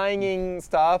was signing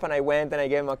stuff, and I went and I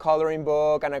gave him a coloring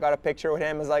book, and I got a picture with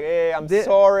him. I was like, hey, I'm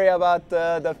sorry about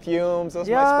the fumes. Those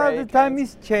my Yeah, spray the time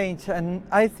cans." is changed, and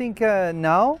I think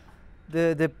now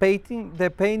the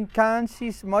paint cans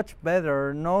is much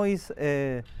better. No is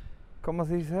 ¿cómo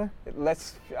se dice?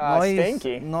 Less No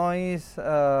stinky, No is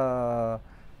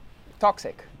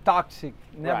toxic. toxic.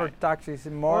 Never Right. toxic. It's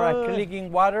more Uh, acrylic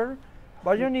in water,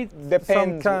 but you need some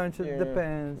Depends. cans. yeah. It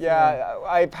depends. Yeah,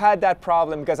 I've had that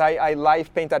problem because I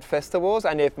live paint at festivals,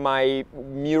 and if my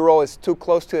mural is too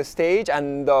close to the stage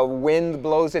and the wind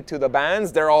blows it to the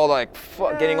bands, they're all like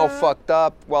getting all fucked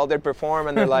up while they perform,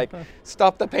 and they're like,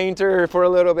 "Stop the painter for a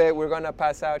little bit. We're gonna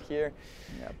pass out here."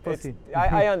 Yeah, It's- pussy.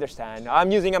 I understand.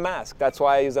 I'm using a mask. That's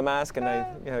why I use a mask, and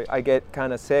I get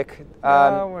kind of sick.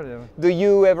 Whatever. Do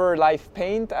you ever live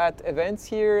paint at events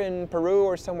here in Peru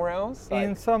or somewhere else?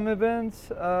 In some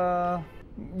events,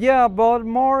 yeah, but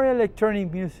more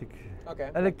electronic music. Okay.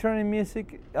 Electronic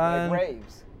music Like and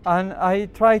raves. And I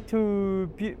try to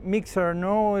mixer,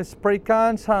 no spray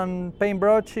cans and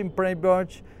paintbrush. In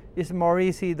paintbrush, it's more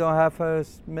easy, don't have a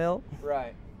smell.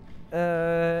 Right.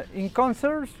 In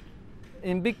concerts,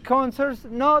 in big concerts,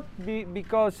 not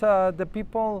because the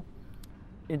people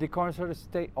in the concert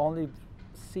stay only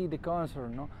see the concert,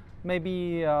 no.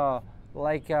 Maybe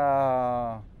like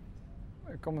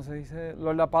 ¿cómo se dice?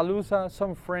 Lollapalooza,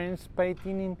 some friends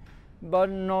painting but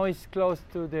no, it's close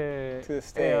to the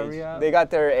stage. area. They got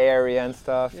their area and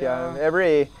stuff. Yeah.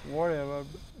 Every Whatever.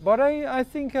 But I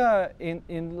think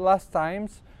in last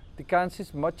times the cans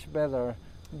is much better.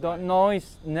 The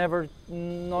noise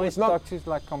It's not- toxic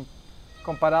like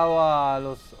comparado a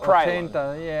los Krylon.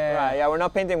 80. Yeah. Right, yeah, we're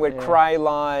not painting with Yeah.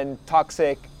 Krylon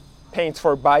toxic paints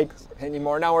for bikes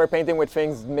anymore. Now we're painting with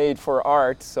things made for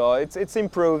art, so it's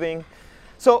improving.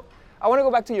 So I want to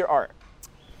go back to your art.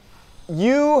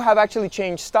 You have actually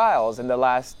changed styles in the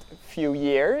last few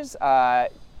years.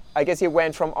 I guess you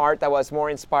went from art that was more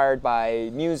inspired by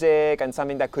music and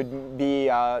something that could be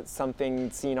something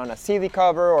seen on a CD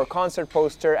cover or concert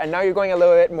poster, and now you're going a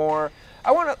little bit more.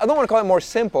 I don't want to call it more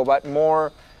simple, but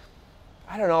more,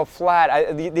 I don't know,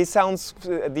 flat.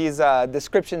 These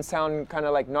descriptions sound kind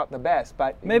of like not the best,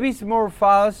 but Maybe it's more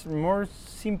fast, more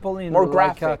simple, in More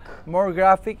like, graphic. more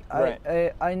graphic.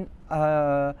 Right.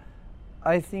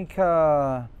 I think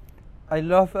I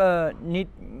love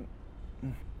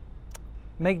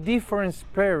make different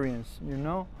experience. You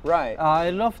know. right, I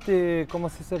love the ¿cómo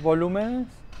se dice? Volúmenes.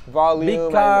 volume, Big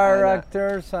and,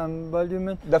 characters and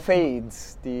volume. the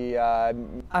fades, the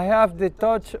I have the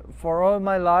touch for all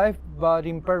my life, but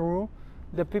in Peru,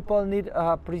 the people need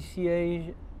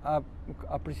appreciation.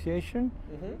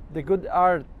 The good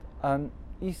art and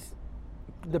is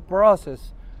the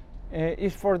process.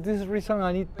 Is for this reason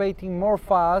I need painting more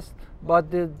fast, but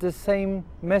the same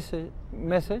message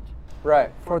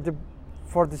right. for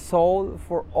the soul,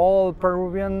 for all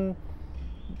Peruvian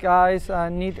guys. I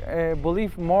need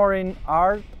believe more in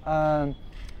art, and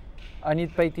I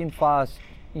need painting fast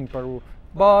in Peru.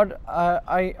 But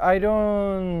I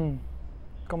don't,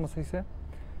 ¿cómo se dice?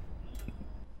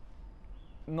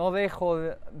 No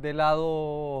dejo de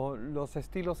lado los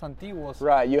estilos antiguos.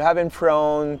 Right, you haven't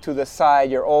thrown to the side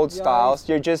your old Yeah, styles.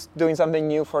 You're just doing something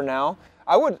new for now.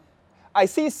 I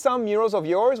see some murals of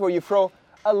yours where you throw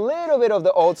a little bit of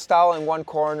the old style in one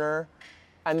corner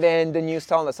and then the new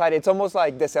style on the side. It's almost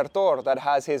like Desertor that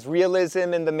has his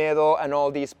realism in the middle and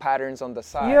all these patterns on the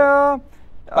side. Yeah.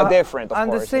 But different, of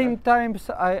and course, the same you know. times,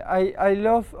 I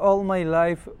love all my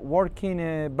life working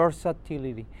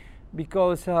versatility,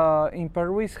 because in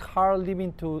Peru it's hard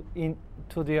living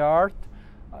into the art.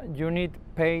 You need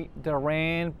pay the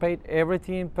rent, pay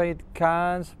everything, pay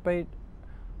cans, pay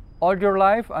all your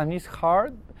life, and it's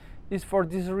hard. It's for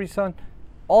this reason,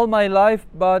 all my life,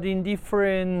 but in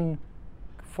different,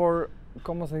 for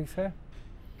 ¿cómo se dice?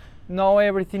 No,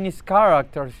 everything is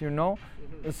characters, you know.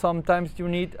 Sometimes you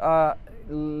need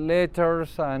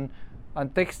letters and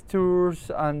textures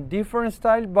and different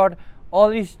style, but all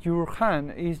is your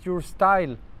hand, is your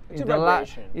style. It's In your the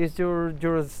vibration. is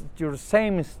your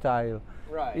same style.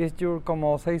 Right. Is your,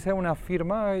 como se dice una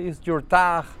firma, is your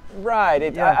tag. Right.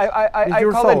 Yeah. It's I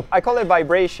your call soul. it I call it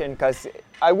vibration because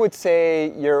I would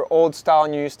say your old style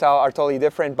and your new style are totally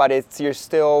different, but it's your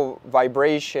still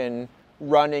vibration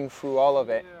running through all of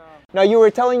it. Now you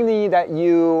were telling me that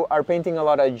you are painting a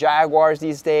lot of jaguars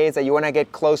these days, that you want to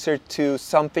get closer to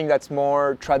something that's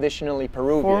more traditionally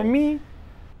Peruvian. For me,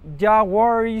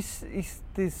 Jaguar is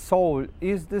the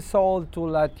soul to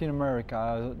Latin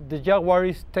America. The Jaguar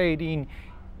is stayed in,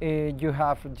 you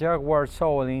have Jaguar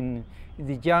soul in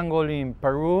the jungle in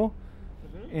Peru,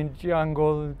 in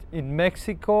jungle in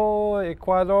Mexico,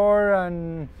 Ecuador,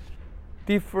 and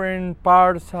different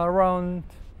parts around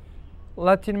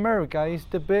Latin America. Is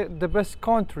the best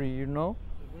country, you know.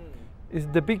 It's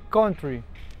the big country.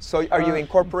 So are you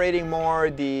incorporating more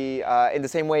the, in the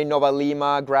same way Nova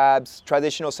Lima grabs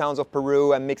traditional sounds of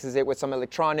Peru and mixes it with some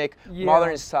electronic, Yeah.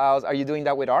 modern styles? Are you doing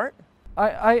that with art?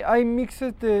 I mix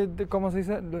it como se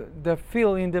dice, the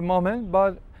feel in the moment,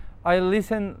 but I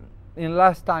listen in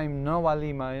last time Nova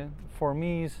Lima. For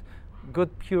me is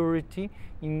good purity.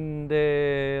 In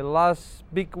the last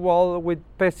big wall with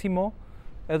Pésimo,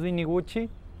 Edwin Iguchi,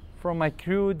 from my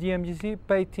crew DMGC,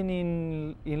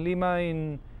 painting in Lima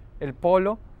in El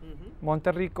Polo,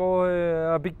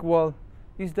 Monterrico, a big wall.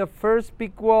 It's the first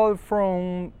big wall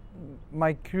from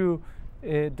my crew,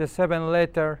 the 7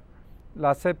 letter,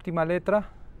 la séptima letra,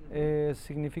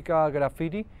 significa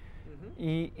graffiti.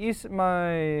 Y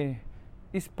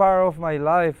it's part of my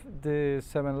life, the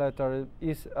 7 letter.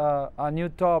 Is a new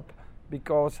top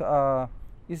because I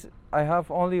have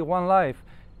only one life.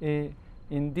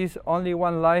 In this only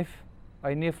one life,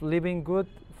 I need living good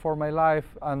for my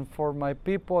life and for my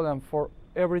people and for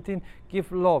everything. Give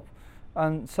love,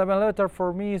 and 7 letter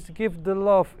for me is give the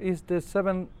love. Is the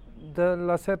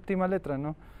la séptima letra,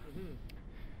 no?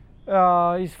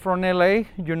 It's from LA,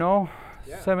 you know,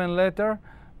 7 letter,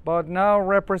 but now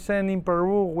representing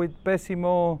Peru with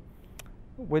Pésimo,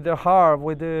 with the heart,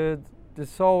 with the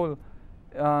soul,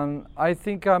 I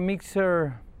think a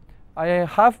mixer, I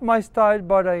have my style,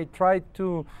 but I try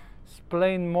to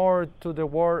explain more to the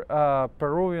world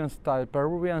Peruvian style,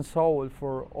 Peruvian soul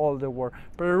for all the world.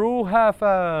 Peru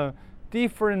have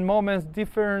different moments,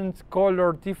 different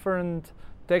color, different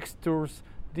textures,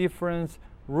 different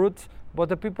roots, but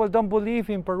the people don't believe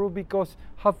in Peru because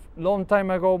have long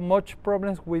time ago much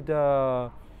problems with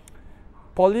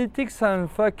politics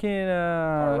and fucking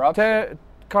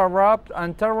corrupt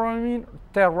and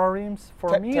terrorism.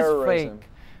 For me is fake.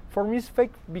 For me, it's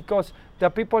fake because the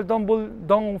people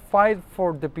don't fight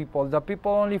for the people. The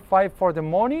people only fight for the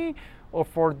money or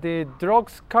for the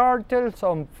drugs cartels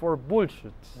and for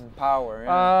bullshit. Power.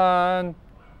 Yeah. And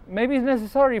maybe it's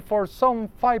necessary for some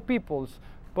 5 peoples,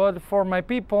 but for my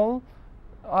people,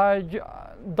 I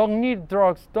don't need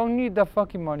drugs, don't need the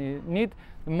fucking money. Need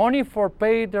money for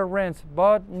pay the rents,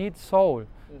 but need soul.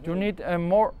 You need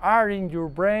more air in your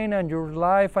brain and your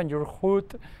life and your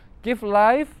hood. Give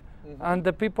life. And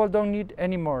the people don't need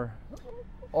any more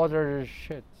other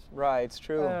shit. Right, it's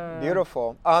true.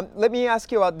 Beautiful. Let me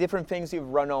ask you about different things you've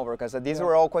run over, because these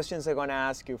were all questions I'm going to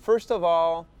ask you. First of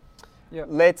all,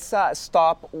 let's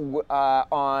stop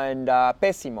on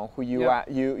Pésimo, who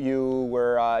you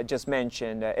were just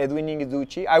mentioned, Edwin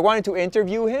Inguducci. I wanted to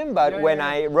interview him, but when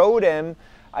I wrote him,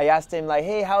 I asked him like,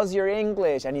 hey, how's your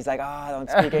English? And he's like, I don't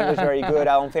speak English very good.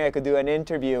 I don't think I could do an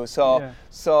interview. So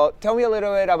tell me a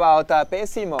little bit about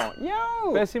Pésimo.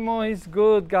 Yo! Pésimo is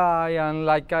good guy and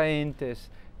like Entes.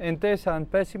 Entes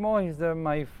and Pésimo is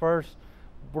my first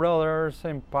brothers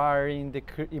empire in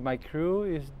my crew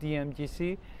is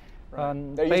DMGC.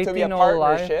 Right. There used to be a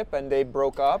partnership and they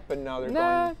broke up and now they're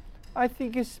going... I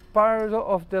think it's part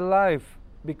of the life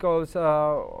because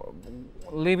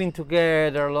living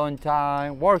together a long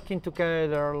time, working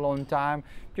together a long time.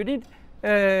 You need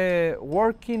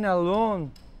working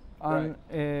alone. And,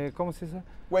 ¿cómo se dice?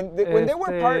 When they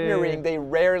were partnering, they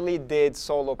rarely did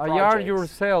solo projects. You are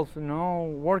yourself, you know,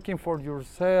 working for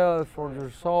yourself, for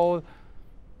your soul.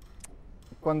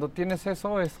 Cuando tienes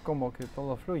eso es como que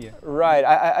todo fluye. Right.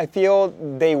 I feel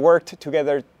they worked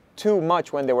together too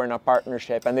much when they were in a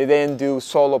partnership and they didn't do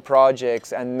solo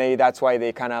projects, and maybe that's why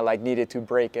they kind of like needed to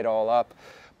break it all up.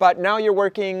 But now you're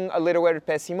working a little with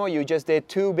Pésimo. You just did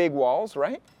 2 big walls,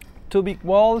 right? 2 big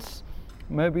walls,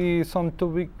 maybe some 2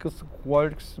 big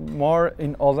works more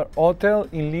in other hotel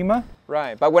in Lima.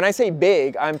 Right, but when I say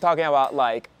big, I'm talking about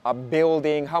like a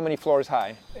building. How many floors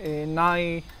high?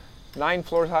 9. 9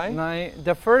 floors high? 9.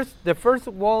 The first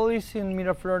wall is in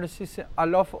Miraflores. Is a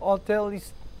Love Hotel.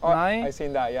 Is 9. I've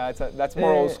seen that. Yeah, that's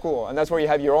more old school, and that's where you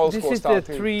have your old school style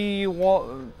too. This is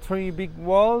the 3 big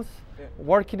walls. Yeah.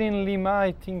 Working in Lima,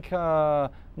 I think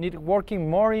need working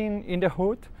more in the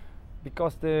hood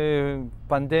because the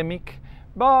pandemic,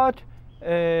 but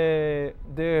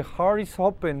the heart is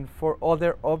open for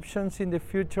other options in the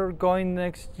future. Going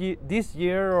this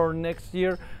year or next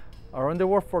year, around the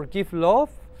world for give love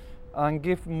and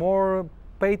give more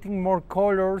painting, more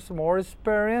colors, more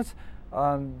experience.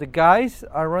 The guys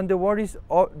around the world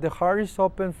the heart is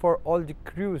open for all the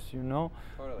crews, you know.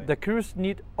 Totally. The crews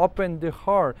need open the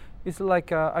heart. It's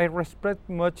like I respect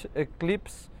much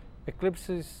Eclipse. Eclipse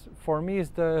is for me is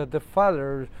the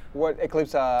father. What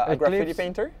Eclipse? A graffiti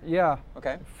painter? Yeah.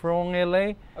 Okay. From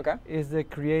LA. Okay. Is the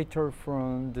creator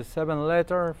from the 7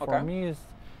 Letter. For me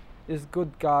is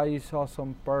good guy. Is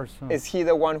awesome person. Is he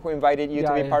the one who invited you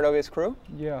to be part of his crew?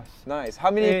 Yes. Nice.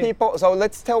 How many people? So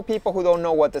let's tell people who don't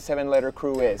know what the 7 Letter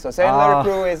crew is. So 7 Letter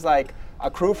crew is like a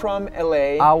crew from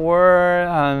LA. Our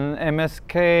and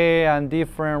MSK and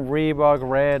different Reebok,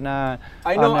 Redna.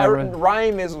 I know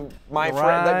Rhyme is my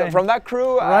friend. Like, from that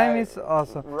crew. Rhyme is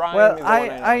awesome. Rhyme well,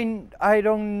 is I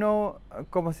don't know.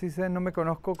 Como se dice, no me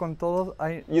conozco con todos.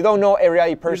 You don't know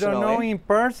Ariel personally. You don't know in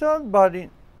person, but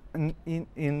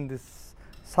in this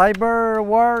cyber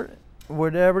world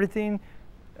with everything.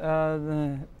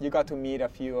 You got to meet a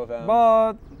few of them.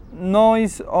 But no,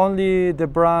 it's only the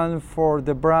brand for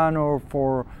the brand or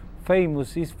for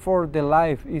famous. It's for the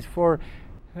life. It's for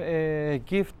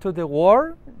give to the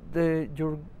world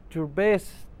your best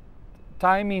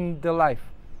time in the life.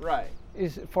 Right.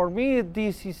 Is for me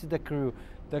this is the crew.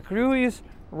 The crew is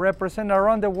represent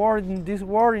around the world in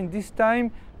this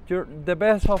time. The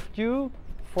best of you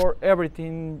for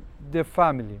everything. The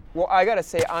family. Well, I gotta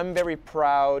say, I'm very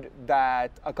proud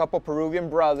that a couple Peruvian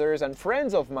brothers and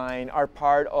friends of mine are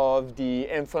part of the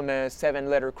infamous 7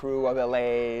 Letter crew of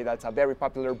LA. That's a very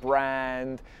popular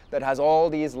brand that has all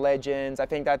these legends. I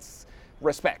think that's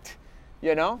respect,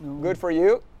 you know? Good for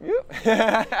you.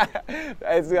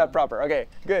 Let's do that proper. Okay,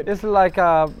 good. It's like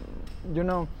you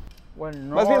know, when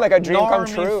must be like a dream come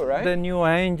true, right? The new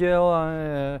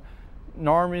Angel.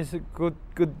 Norm is a good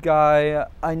guy.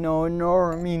 I know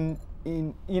Norm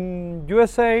in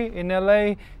USA, in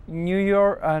LA, New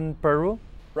York, and Peru.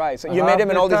 Right. So I you met have him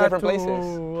in the all these different tattoo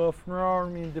places. of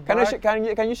Norm in the Can I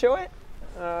back. can you show it?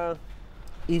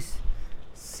 Is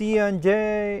C and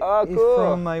J Oh, is cool.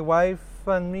 from my wife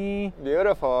and me.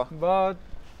 Beautiful. But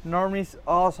Norm is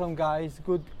awesome guy. He's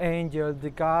good angel. The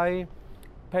guy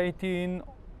painting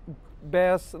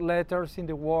best letters in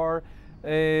the world.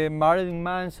 Marilyn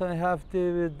Manson have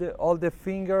all the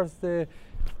fingers,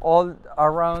 all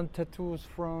around tattoos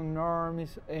from Norm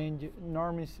is angel.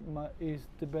 Norm is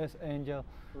the best angel.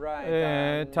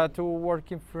 Right. Tattoo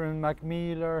working from Mac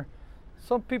Miller.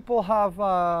 Some people have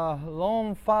a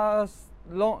long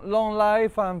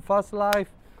life and fast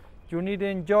life. You need to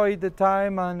enjoy the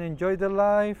time and enjoy the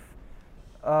life.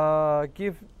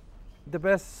 Give the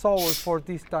best soul for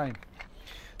this time.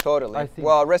 Totally. I think.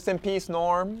 Well, rest in peace,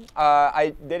 Norm.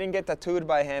 I didn't get tattooed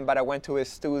by him, but I went to his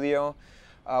studio,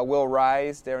 Will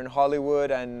Rise, there in Hollywood,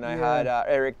 and I had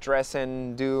Eric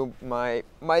Dressen do my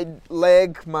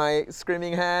leg, my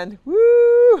screaming hand.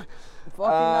 Woo!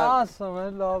 Fucking awesome, I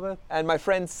love it. And my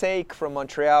friend Seik from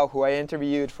Montreal, who I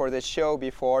interviewed for this show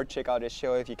before, check out his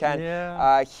show if you can.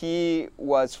 Yeah. He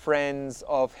was friends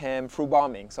of him through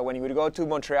bombing. So when he would go to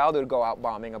Montreal, they would go out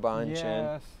bombing a bunch.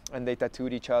 Yes. And they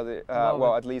tattooed each other. Love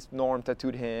Well, it. at least Norm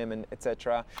tattooed him, and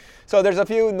etc. So there's a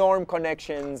few Norm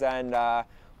connections, and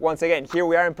once again, here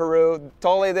we are in Peru,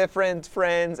 totally different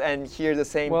friends, and here the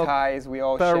same Well, ties we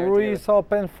all share. Peru together. is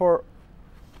open for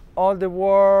all the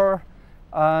world,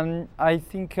 and I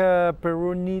think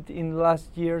Peru need in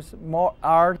last years more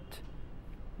art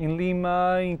in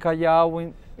Lima, in Callao,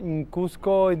 in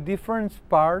Cusco, in different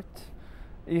parts.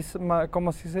 Is my,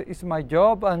 como se dice, is my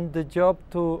job and the job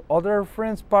to other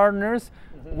friends, partners,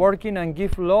 working and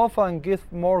give love and give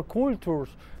more cultures,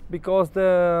 because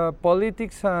the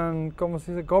politics and como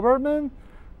se dice, government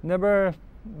never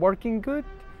working good.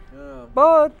 Yeah.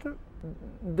 But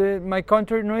my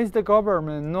country no is the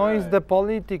government, no is Right. the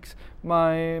politics.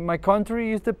 My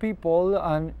country is the people,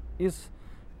 and is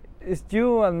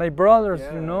you and my brothers,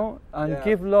 Yeah. you know, and Yeah.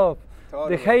 give love.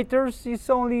 Totally. The haters is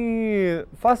only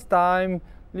fast time,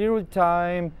 little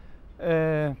time.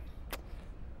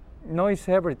 Noise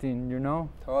everything, you know.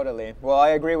 Totally. Well, I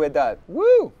agree with that.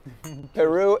 Woo!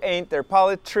 Peru ain't their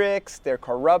politics, their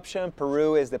corruption.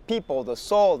 Peru is the people, the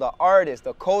soul, the artist,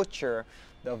 the culture,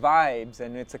 the vibes,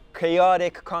 and it's a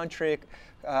chaotic country,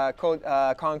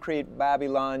 concrete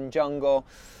Babylon jungle.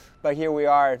 But here we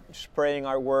are, spraying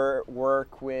our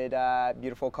work with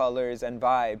beautiful colors and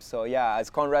vibes. So yeah,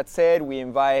 as Conrad said, we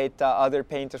invite other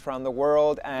painters from the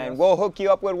world, and we'll hook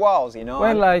you up with walls, you know?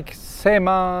 Well, like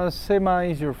Sema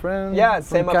is your friend. yeah,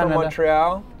 Sema from Canada.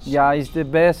 Montreal. Yeah, he's the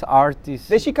best artist.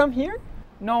 Did she come here?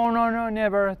 No,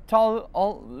 never. Told a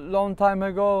long time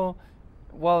ago.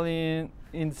 Well,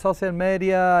 in social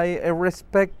media, I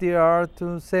respect the art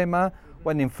to Sema.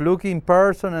 When in Fluke in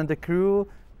person and the crew,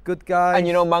 good guys. And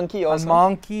you know Monkey also? And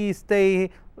Monkey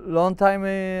stay long time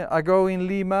ago in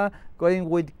Lima, going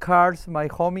with cars, my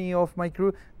homie of my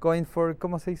crew, going for,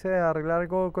 ¿cómo se dice? Arreglar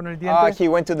algo con el diente. He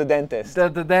went to the dentist. The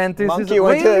dentist Monkey is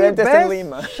went to the really dentist in best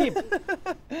Lima. cheap.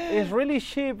 It's really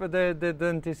cheap, the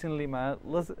dentist in Lima.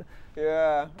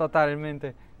 Yeah.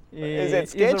 Totalmente. Is it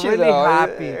He's sketchy really though?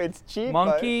 happy. It's cheap.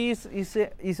 Monkey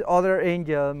is other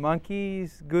angel. Monkey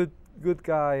is good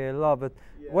guy. I love it.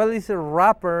 Well, he's a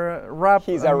rapper.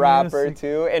 He's a rapper music.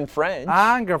 too, in French.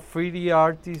 And graffiti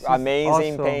artist. is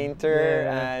Amazing awesome. painter,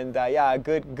 Yeah. and a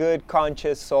good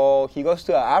conscious soul. He goes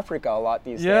to Africa a lot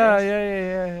these Yeah.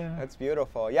 days. That's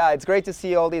beautiful. Yeah, it's great to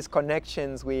see all these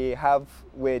connections we have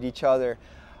with each other.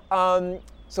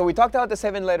 So we talked about the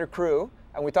 7-letter crew,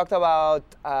 and we talked about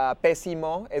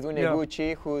Pésimo, Edwin Yeah.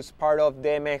 Eguchi, who's part of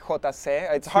DMJC.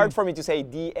 It's hard for me to say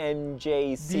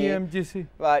DMJC. DMGC.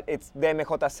 But it's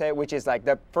DMJC, which is like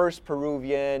the first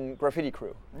Peruvian graffiti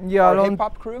crew. Yeah, or hip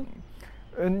hop crew.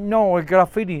 No,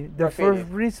 graffiti. The Graffiti.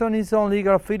 first reason is only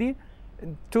graffiti.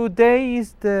 Today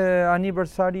is the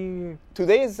anniversary.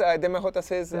 Today is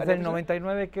DMJC's Desde el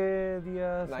 99, ¿qué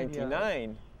día sería?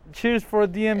 99. Cheers for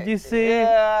DMGC.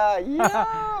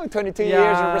 Yeah, 22 years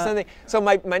Yeah. representing. So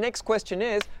my next question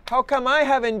is, how come I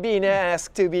haven't been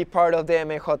asked to be part of the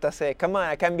MJC? Come on,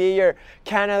 I can be your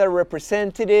Canada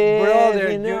representative.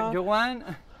 Brother, you know? you want?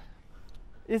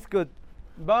 It's good.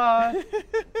 But,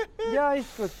 yeah,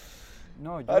 it's good.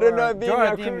 No, I don't know if being you're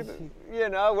a a crew, DMGC. you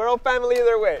know, we're all family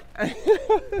either way.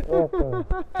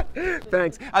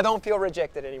 Thanks. I don't feel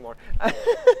rejected anymore.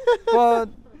 But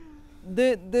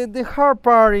the hard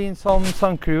part in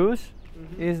some crews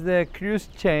is the crews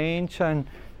change and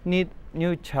need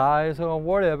new child or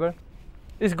whatever.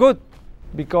 It's good.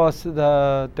 because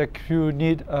the crew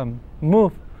need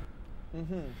move.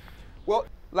 Well,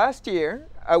 last year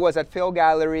I was at Phil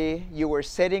Gallery. You were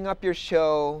setting up your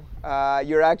show.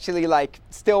 You're actually like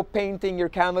still painting your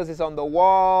canvases on the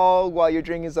wall while you're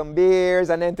drinking some beers.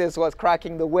 And Anentes was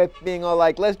cracking the whip, being all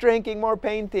like, "Let's drinking more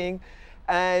painting."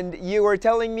 And you were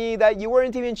telling me that you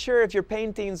weren't even sure if your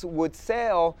paintings would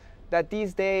sell. That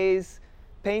these days,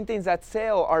 paintings that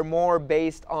sell are more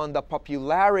based on the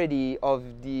popularity of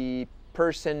the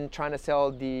person trying to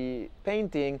sell the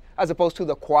painting as opposed to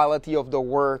the quality of the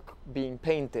work being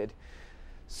painted.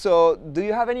 So do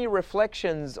you have any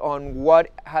reflections on what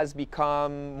has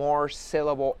become more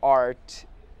sellable art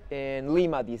in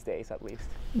Lima these days, at least?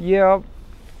 Yeah,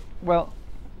 well,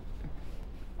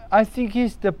 I think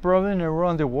it's the problem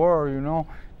around the world, you know.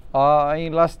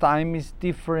 Last time is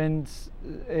different,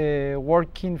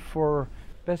 working for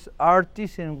best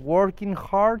artists and working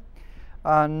hard,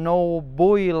 and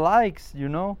nobody likes, you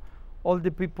know. All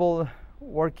the people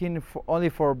working only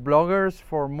for bloggers,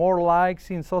 for more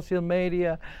likes in social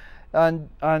media, and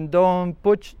don't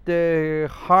put the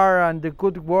heart and the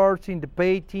good words in the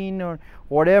painting or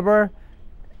whatever.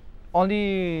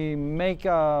 Only make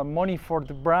money for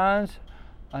the brands,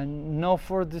 and not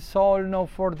for the soul, not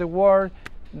for the world.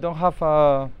 Don't have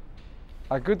a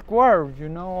good word, you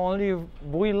know. Only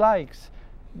we likes,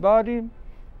 but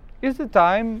it's the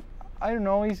time. I don't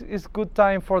know. It's good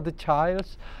time for the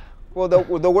childs. Well,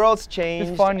 the world's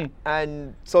changed. It's funny.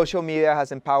 And social media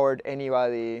has empowered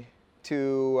anybody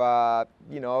to,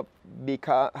 you know,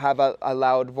 have a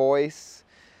loud voice.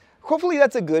 Hopefully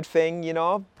that's a good thing, you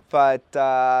know. But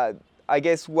I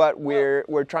guess what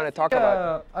we're trying to talk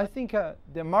about. I think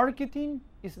the marketing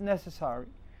is necessary.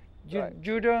 Right.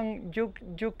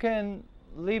 You can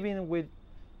live in with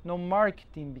no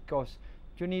marketing because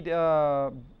you need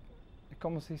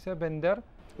 ¿cómo se dice? Vender.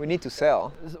 We need to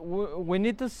sell. We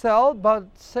need to sell, but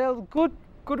sell good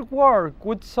work,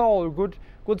 good soul, good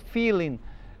feeling,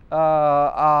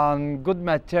 and good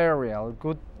material,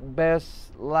 good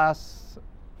best last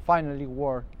finally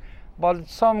work. But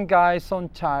some guys, some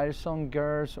childs, some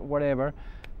girls, whatever,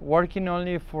 working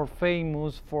only for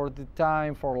famous, for the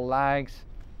time, for likes.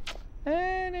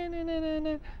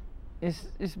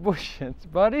 It's bullshit,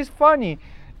 but it's funny.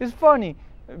 It's funny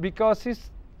because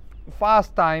it's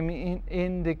fast time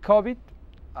in the COVID.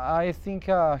 I think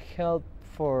helped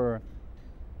for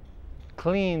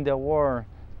clean the world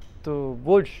to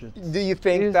bullshit. Do you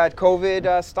think that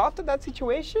COVID stopped that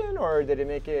situation, or did it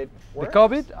make it worse? The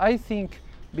COVID, I think,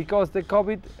 because the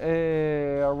COVID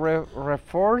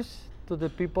reinforced to the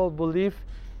people believe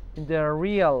in their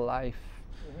real life.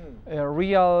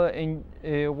 Real in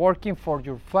working for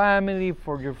your family,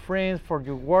 for your friends, for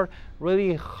your work,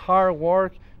 really hard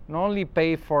work, not only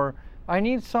pay for, I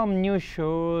need some new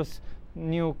shoes,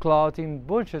 new clothing,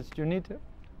 bullshit. You need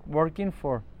working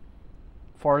for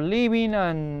living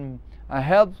and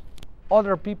help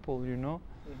other people, you know.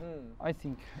 I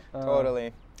think.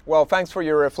 Totally. Well, thanks for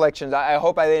your reflections. I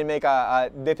hope I didn't make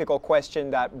a difficult question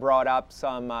that brought up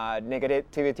some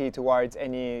negativity towards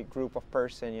any group of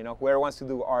person. You know, whoever wants to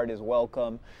do art is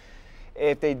welcome.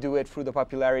 If they do it through the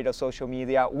popularity of social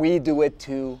media, we do it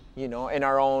too. You know, in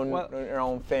our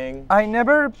own thing. I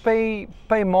never pay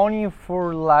money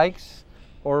for likes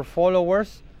or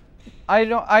followers. I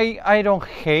don't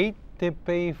hate to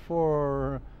pay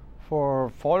for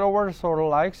followers or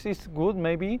likes. It's good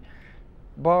maybe.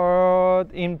 But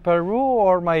in Peru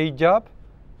or my job,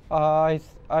 I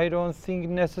don't think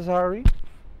necessary.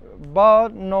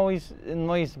 But no,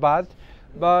 it's bad.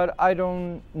 But I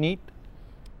don't need.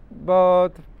 But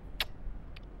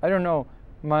I don't know.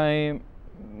 My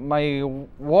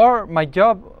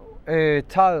job,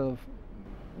 child,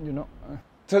 you know.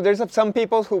 So there's some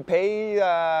people who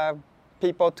pay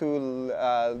people to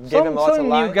give them lots of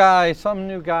likes. Some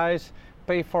new guys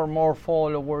pay for more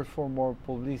followers, for more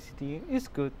publicity. It's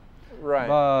good. Right.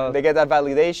 But they get that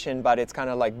validation, but it's kind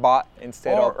of like bought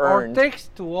instead of earned. Or takes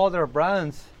to other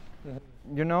brands.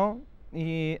 You know?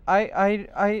 Y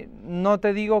I no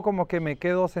te digo como que me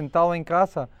quedo sentado en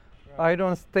casa. Right. I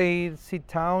don't sit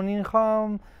down in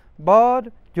home,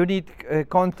 but you need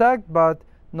contact, but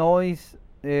no is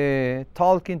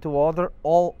talking to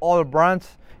all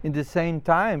brands in the same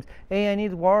time. Hey, I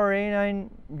need work,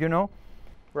 you know.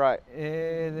 Right.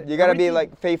 You gotta be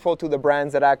like faithful to the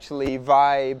brands that actually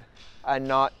vibe and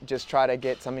not just try to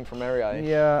get something from everybody.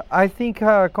 Yeah, I think,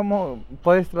 ¿cómo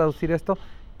puedes traducir esto?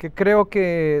 Que creo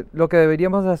que lo que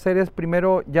deberíamos hacer es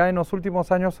primero, ya en los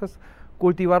últimos años, es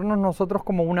cultivarnos nosotros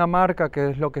como una marca, que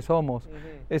es lo que somos.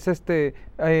 Es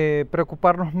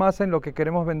preocuparnos más en lo que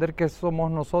queremos vender, que somos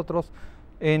nosotros,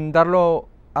 en darlo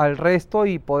al resto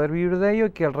y poder vivir de ello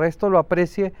y que el resto lo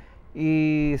aprecie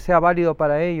y sea válido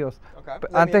para ellos. Okay.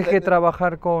 Antes que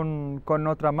trabajar con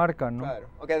otra marca, ¿no? Claro.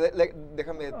 Okay,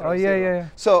 déjame traducirlo. Oh, yeah.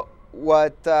 So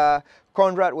what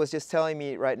Conrad was just telling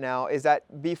me right now is that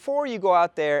before you go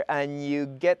out there and you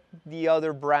get the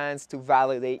other brands to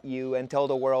validate you and tell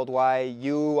the world why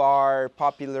you are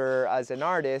popular as an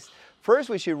artist, first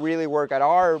we should really work at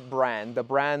our brand, the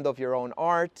brand of your own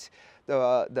art,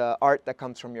 the art that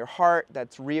comes from your heart,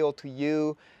 that's real to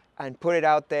you, and put it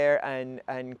out there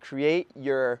and create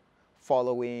your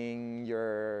following,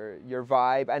 your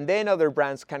vibe, and then other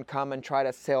brands can come and try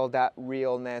to sell that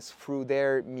realness through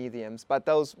their mediums. But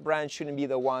those brands shouldn't be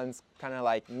the ones kind of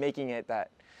like making it that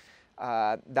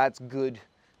that's good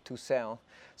to sell.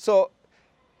 So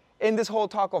in this whole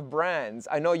talk of brands,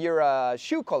 I know you're a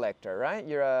shoe collector, right?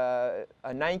 You're a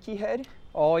Nike head?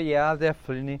 Oh yeah,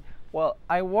 definitely. Well,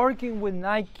 I'm working with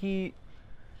Nike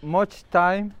much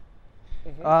time.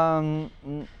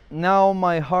 Now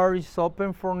my heart is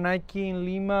open for Nike in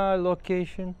Lima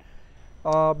location.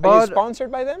 Are But you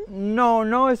sponsored by them?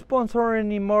 no sponsor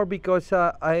anymore because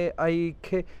I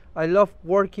love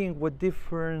working with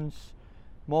different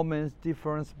moments,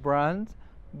 different brands.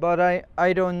 But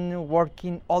I don't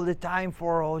working all the time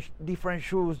for all different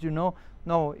shoes, you know.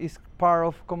 No, it's part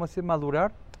of ¿cómo se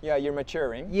madurar? Yeah, you're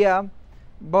maturing. Yeah,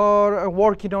 but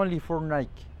working only for Nike.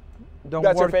 Don't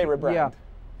That's your working- favorite brand?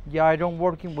 Yeah, I don't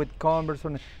working with Converse.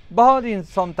 But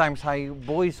sometimes I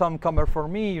buy some Converse for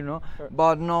me, you know. Sure.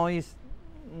 But no, it's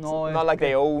no. Not like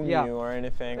they own yeah. you or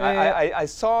anything. Uh, I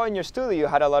saw in your studio you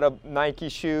had a lot of Nike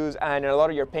shoes, and in a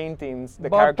lot of your paintings, the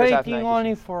but characters have painting Nike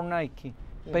only shoes. for Nike.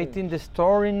 Painting the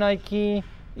store in Nike,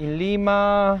 in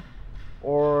Lima,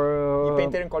 or You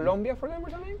painted in Colombia for them or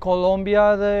something?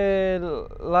 Colombia the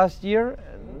last year.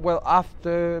 Well,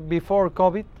 before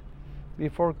COVID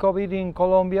in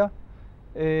Colombia.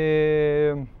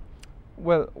 Well,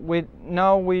 with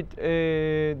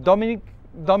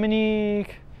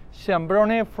Dominic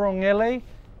Chambrone from LA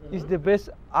is the best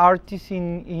artist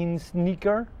in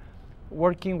sneaker,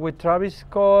 working with Travis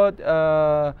Scott,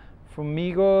 from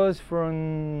Migos,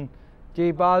 from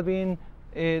J Balvin.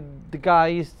 The guy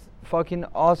is fucking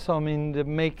awesome in the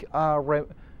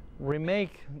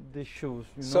remake the shoes.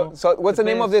 You know? So what's the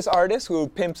name of best. this artist who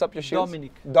pimps up your shoes?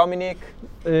 Dominic.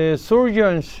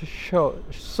 Surgeon Choice.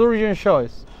 Surgeon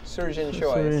Choice. Surgeon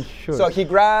Choice. So he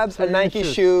grabs a Surgeon Nike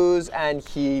shoes. shoes and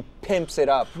he pimps it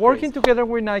up. Working together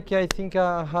with Nike, I think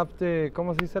I have the,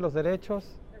 ¿cómo se dice? Los derechos.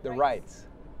 The rights.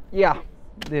 Yeah,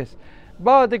 this.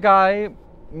 But the guy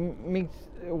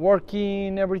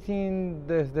working everything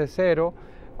desde cero,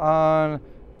 and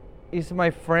is my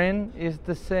friend. Is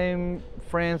the same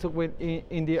friends with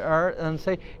in the art, and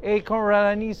say, hey Conrad,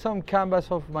 I need some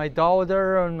canvas of my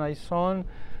daughter and my son.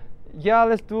 Yeah,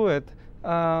 let's do it.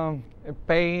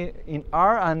 Pay in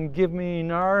art and give me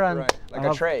in art, and Right, like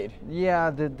a trade.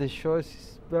 Yeah, the show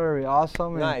is very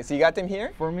awesome. and Nice. You got them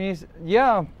here? For me,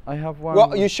 yeah, I have one.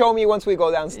 Well, you show me once we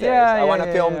go downstairs. I want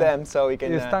to film them so we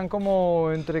can. Están como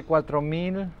entre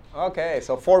 4,000. Okay,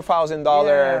 so $4,000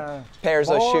 Yeah. pairs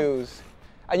of Both. shoes.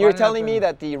 And you're Why not telling me then?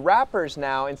 that the rappers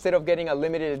now, instead of getting a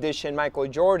limited edition Michael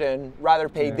Jordan, rather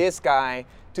pay this guy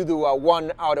to do a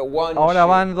 1 out of 1 Ahora shoe.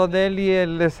 van donde él y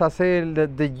él les hace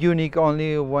the unique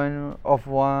only one of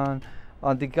one.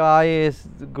 The guy is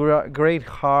great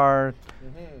heart.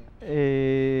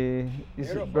 Is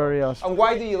Beautiful. very awesome. And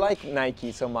why do you like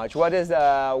Nike so much? What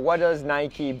does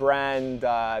Nike brand?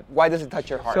 Why does it touch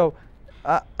your heart? So,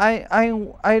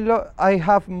 I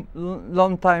have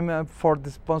long time for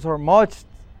the sponsor much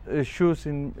shoes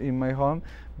in my home,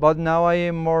 but now I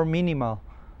am more minimal.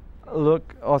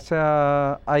 Look, o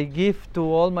sea, I give to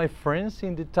all my friends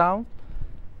in the town,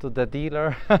 to the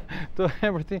dealer, to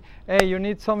everything. Hey, you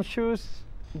need some shoes?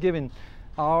 Giving.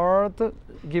 Or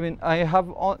giving.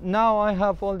 Now I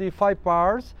have only 5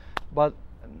 pairs, but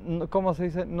como se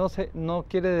dice, no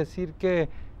quiere decir que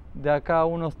de acá a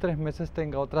unos 3 meses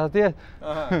tenga otras 10.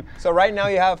 Uh-huh. So right now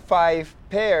you have 5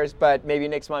 pairs, but maybe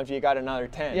next month you got another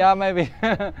 10. Yeah, maybe.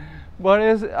 But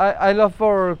I love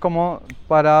for como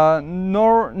para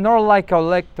not like a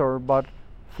collector, but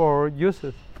for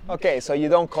uses. Okay, so you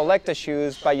don't collect the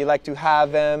shoes, but you like to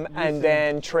have them and Use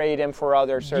then trade them for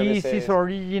other services. Yeezys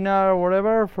original or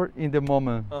whatever for in the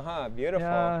moment. Beautiful.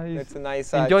 Yeah, It's a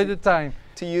nice. enjoy the time.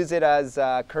 To use it as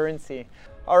currency.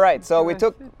 All right, so we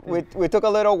took a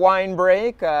little wine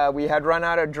break. We had run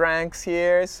out of drinks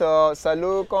here, so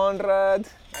salud, Conrad.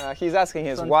 He's asking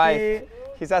his wife.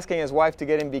 He's asking his wife to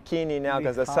get in bikini now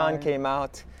because the sun came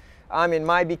out. I'm in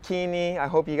my bikini. I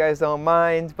hope you guys don't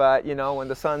mind, but you know, when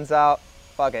the sun's out,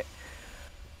 fuck it.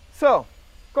 So,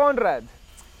 Conrad,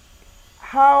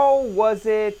 how was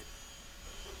it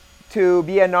to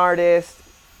be an artist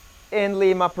in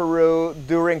Lima, Peru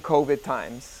during COVID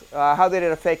times? How did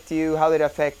it affect you? How did it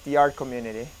affect the art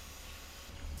community?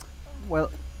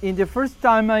 Well, in the first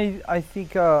time, I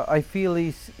think I feel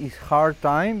is hard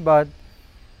time, but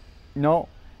no,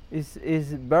 it's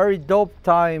very dope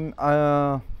time.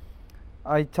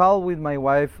 I talk with my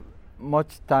wife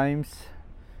much times.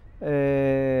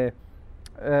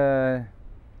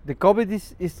 The COVID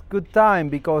is good time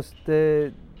because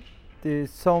the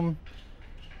some,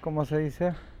 ¿cómo se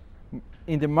dice?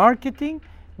 In the marketing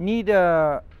need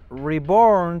a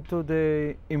reborn to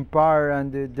the empire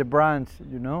and the brands,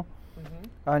 you know.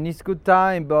 And it's good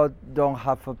time, but don't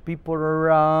have people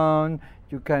around.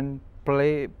 You can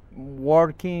play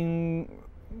working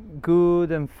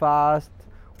good and fast.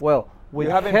 Well, with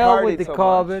You haven't hell with partied the so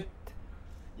COVID. much.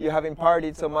 You haven't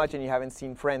partied so much and you haven't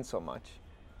seen friends so much.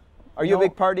 Are you a No.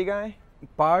 big party guy?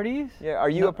 Parties? Yeah, are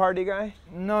you No. a party guy?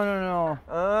 No.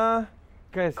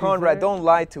 ¿Qué Conrad, dice? don't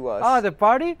lie to us. Ah, the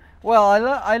party? Well,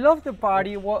 I love the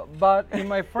party, but in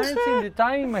my friends in the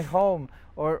time in my home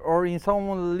or in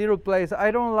some little place,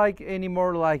 I don't like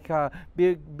anymore like a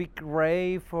big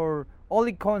rave or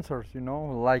only concerts, you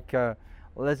know, like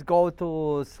let's go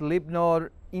to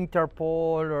Slipknot,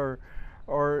 Interpol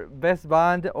or Best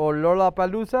Band or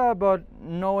Lollapalooza, but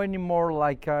no anymore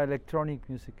like electronic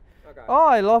music. Okay. Oh,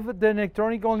 I love the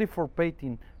electronic only for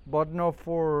painting, but not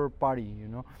for party, you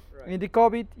know. Right. In the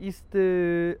COVID is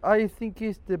I think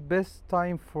is the best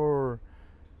time for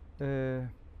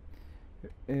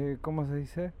 ¿cómo se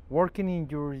dice? Working in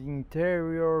your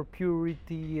interior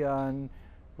purity and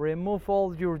remove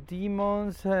all your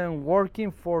demons and working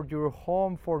for your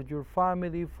home, for your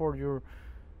family, for your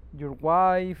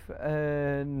wife,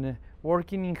 and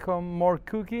working in home, more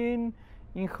cooking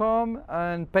in home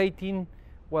and painting.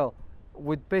 Well,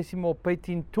 with Pessimo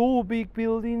painting 2 big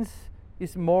buildings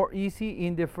is more easy.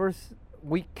 In the first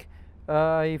week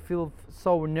I feel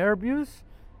so nervous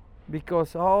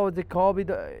because the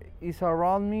COVID is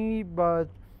around me, but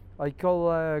I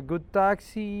call a good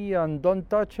taxi and don't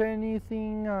touch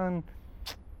anything, and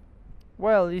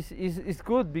well, it's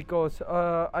good because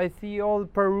I see all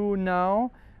Peru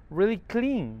now really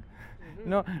clean.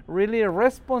 No, really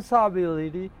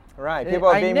responsibility. Right, people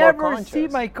are I being more never conscious. see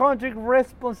my country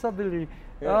responsibility.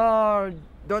 Yeah.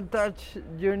 Don't touch.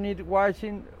 You need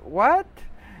washing. What?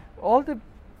 All the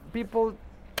people.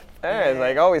 Yeah, it's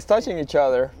like always touching each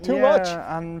other. Too yeah, much.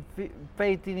 and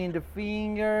painting in the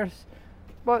fingers,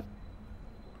 but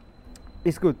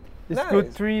it's good. It's good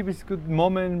Nice. trip. It's good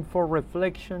moment for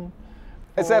reflection.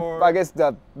 Except, for- I guess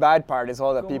the bad part is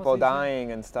all the ¿Cómo people se dice?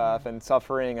 dying and stuff and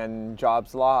suffering and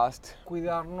jobs lost.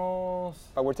 Cuidarnos.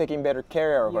 But we're taking better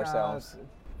care of Yes, ourselves.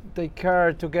 Take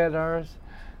care together.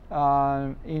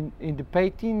 In the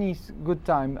painting is good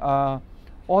time.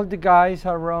 All the guys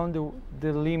around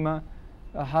the Lima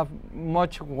have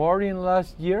much work in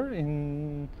last year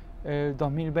in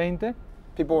 2020.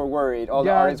 People were worried. All the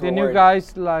Yeah, artists the were new worried.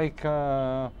 guys like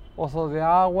Oso de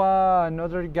Agua and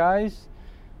other guys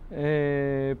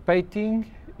painting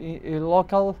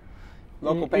local.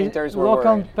 Local painters were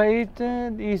local worried.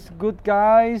 painting is good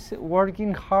guys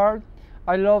working hard.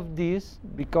 I love this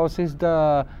because it's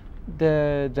the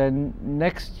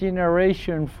next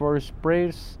generation for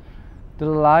spreads the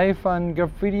life and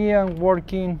graffiti and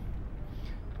working.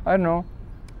 I don't know,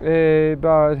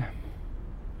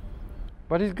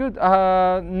 but it's good.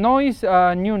 No is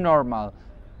a new normal.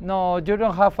 No, you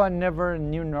don't have a never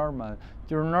new normal.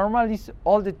 Your normal is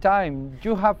all the time.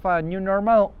 You have a new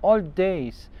normal all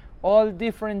days. All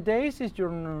different days is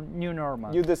your new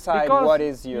normal. You decide Because, what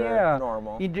is your yeah,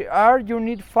 normal. In the art, you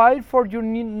need fight for your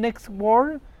next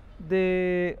word.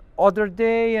 The other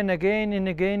day and again and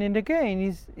again and again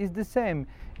is the same.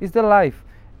 It's the life.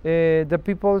 The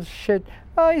people said,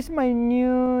 "Oh, it's my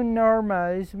new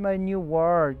normal. It's my new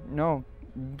word." No,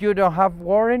 you don't have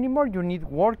word anymore. You need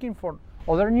working for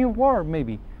other new word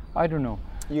maybe. I don't know.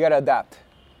 You gotta adapt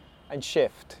and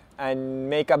shift and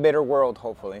make a better world,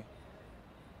 hopefully.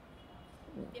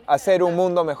 Hacer un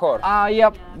mundo mejor.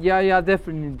 Yeah,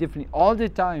 definitely. All the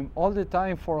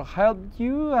time for help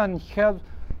you and help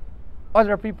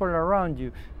other people around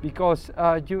you, because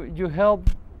you help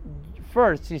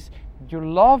first is you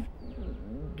love.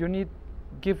 You need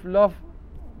give love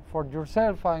for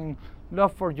yourself and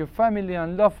love for your family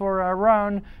and love for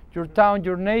around your town,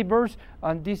 your neighbors,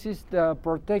 and this is the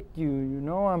protect you,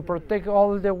 and protect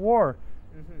all the world,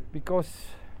 because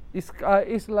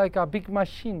it's like a big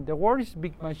machine. The world is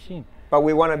big machine. But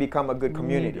we want to become a good We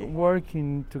community. need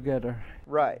working together.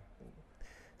 Right.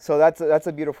 So that's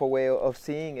a beautiful way of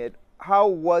seeing it. How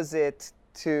was it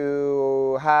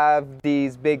to have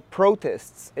these big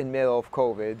protests in middle of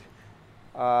COVID.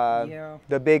 Yeah.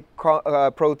 The big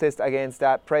protest against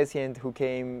that president who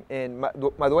came in.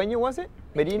 Madueño, was it?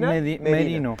 Medina?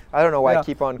 Merino. I don't know why I Yeah.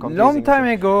 keep on confusing. Long time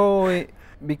ago,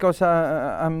 because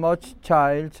I'm much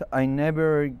child, I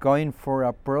never going for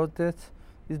a protest.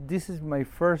 This is my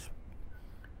first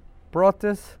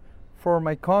protest for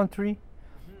my country,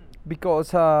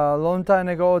 because a long time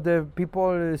ago the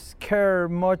people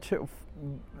scared much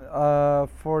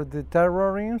for the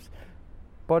terrorism,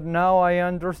 but now I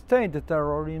understand the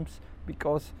terrorism,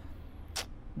 because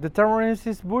the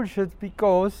terrorism is bullshit,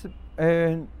 because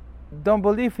don't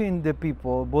believe in the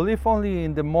people, believe only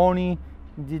in the money,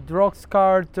 the drugs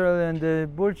cartel and the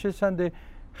bullshit and the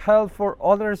help for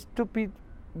other stupid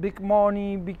big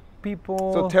money, big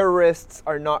people. So terrorists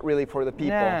are not really for the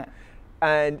people. Nah.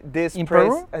 And this In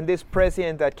Peru? and this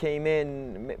president that came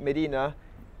in, Medina,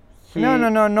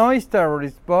 No, it's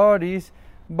terrorist bodies,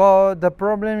 but the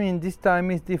problem in this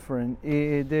time is different.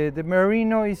 The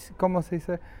Merino is, como se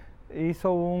dice,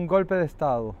 hizo un golpe de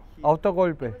estado,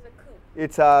 autogolpe.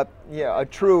 It's a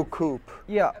true coup.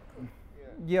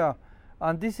 Yeah,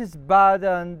 and this is bad,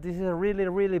 and this is really,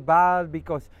 really bad,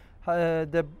 because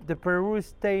the Peru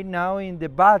state now in the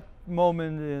bad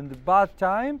moment, in the bad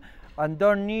time, and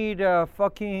don't need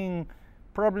fucking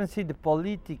problems in the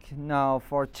politics now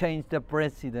for change the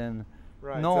president.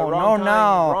 Right. No, so no, wrong time,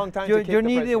 now. Wrong time you to kick you the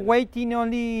need president. waiting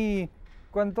only,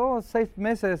 ¿cuánto? 6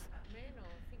 meses.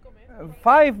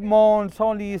 5 months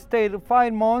only, stayed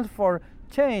 5 months for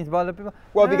change, but the people.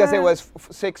 Well, because it was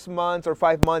 6 months or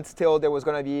 5 months till there was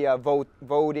going to be a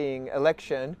voting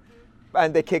election,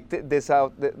 and they kicked this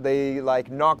out. They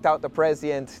like knocked out the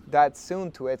president that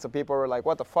soon to it. So people were like,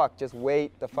 "What the fuck? Just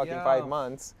wait the fucking Yeah. 5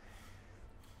 months."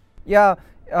 Yeah,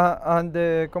 and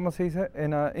 ¿cómo se dice?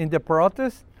 In the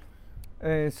protest,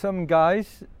 some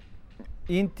guys,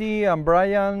 Inti and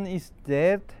Brian is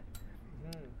dead.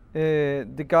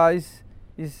 The guys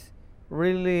is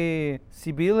really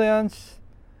civilians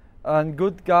and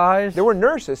good guys. There were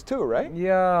nurses too, right?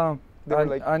 Yeah, They were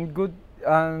like- and good.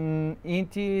 And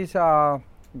Inti is a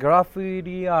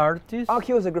graffiti artist. Oh,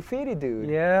 he was a graffiti dude.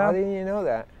 Yeah. How didn't you know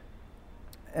that?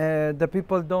 The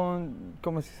people don't,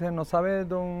 como se dice, no sabe,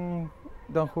 don't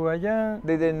jugar allá.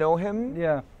 They didn't know him.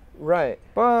 Yeah, Right.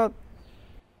 but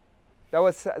That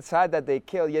was sad that they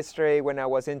killed. Yesterday when I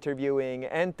was interviewing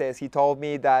Entes, he told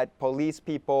me that police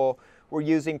people were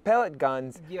using pellet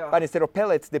guns, Yeah. but instead of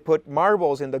pellets, they put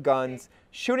marbles in the guns,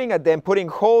 shooting at them, putting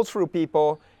holes through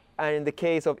people, and in the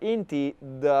case of Inti,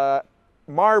 the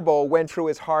marble went through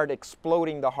his heart,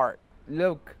 exploding the heart.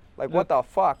 look, Like, what the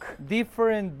fuck?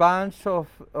 different bands of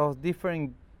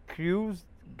different crews,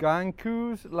 gang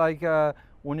crews, like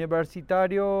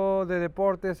Universitario de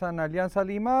Deportes and Alianza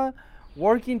Lima,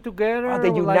 working together Are they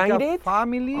like a united?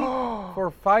 family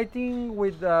for fighting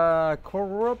with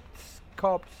corrupt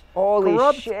cops. Holy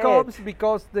corrupt shit. cops,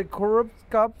 because the corrupt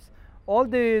cops, all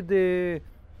the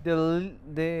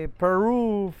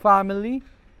Peru family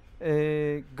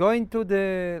going to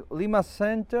the Lima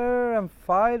Center and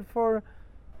fight for.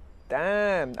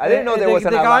 Damn. I didn't know there the- was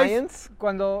an the guys, alliance.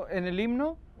 Cuando en el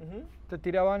himno te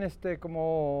tiraban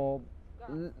como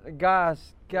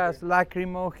gas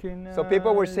lacrimógeno. So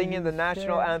people were singing the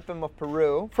national shit. anthem of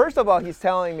Peru. First of all, he's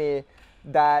telling me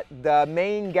that the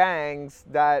main gangs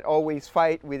that always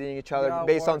fight within each other Yeah,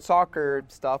 based war- on soccer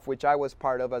stuff, which I was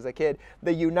part of as a kid,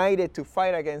 they united to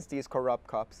fight against these corrupt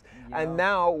cops. And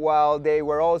now, while they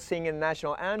were all singing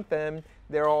national anthem,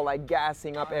 they're all like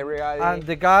gassing up everybody. And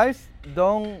the guys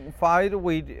don't fight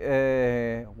with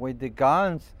the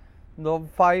guns, don't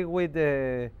fight with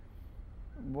the,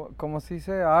 ¿cómo se dice?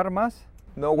 Armas.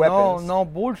 No weapons. No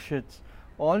bullshit.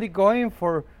 Only going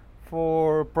for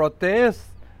protest.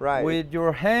 Right. With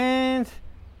your hands.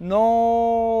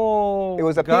 No. It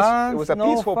was a guns, it was a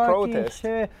no peaceful fucking protest.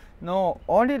 shit. No,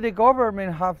 only the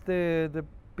government have the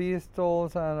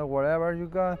pistols and whatever you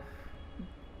got.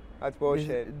 That's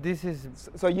bullshit. This is.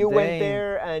 So you went damn.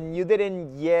 there and you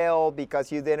didn't yell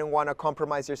because you didn't want to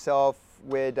compromise yourself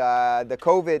with the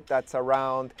COVID that's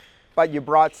around, but you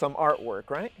brought some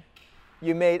artwork, right?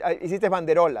 You made, hiciste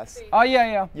banderolas. Oh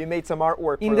yeah. You made some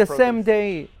artwork In for the same protest.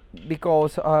 day,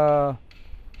 because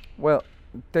well,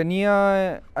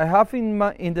 I have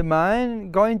in the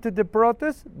mind going to the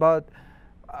protest, but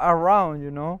around,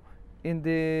 in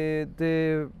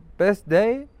the best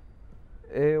day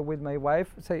with my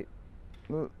wife, say,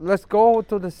 let's go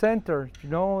to the center,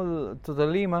 to the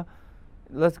Lima.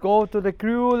 Let's go to the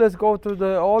crew. Let's go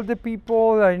to all the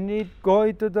people. I need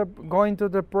going to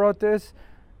the protest.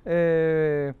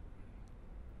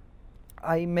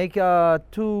 I make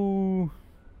two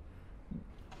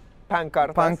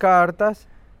pancartas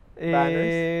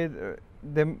Banners.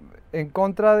 en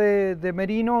contra de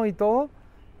Merino y todo.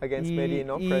 Against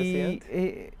Merino, president.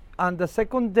 And the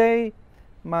second day,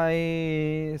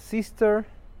 my sister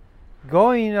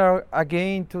going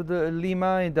again to the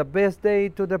Lima in the best day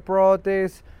to the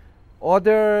protest.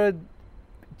 Other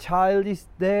child is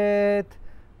dead.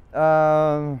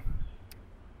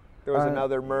 There was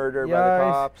another murder by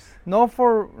the cops. No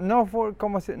for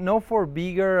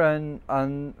bigger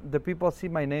and the people see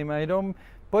my name. I don't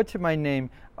put my name.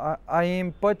 I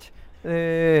am put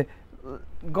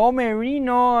Go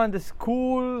Merino and the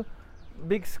school,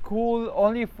 big school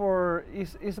only for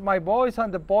is my voice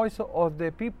and the voice of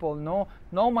the people. No,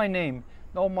 know my name,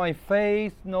 know my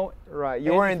face, no. Right,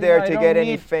 you weren't there to get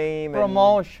any fame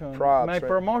promotion. And props, my right?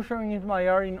 promotion is my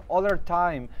art in other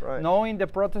time. Right. Knowing the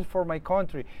protest for my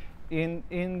country.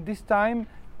 In this time,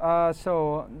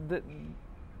 so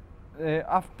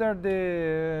after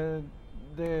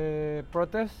the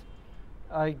protest,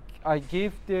 I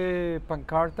give the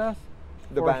pancartas,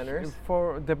 banners,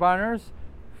 for the banners,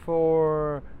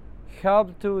 for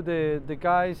help to the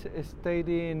guys stayed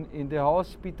in the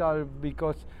hospital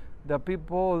because the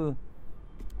people,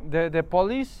 the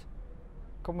police,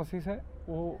 ¿cómo se dice?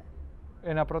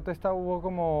 En la protesta hubo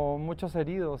como muchos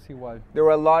heridos igual. There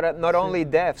were a lot of, not only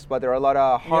deaths, but there were a lot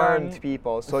of harmed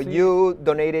people. So you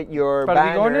donated your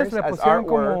banners le as pusieron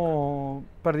artwork. Como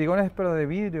perdigones pero de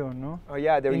vidrio, ¿no? Oh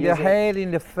yeah, they were in using the head,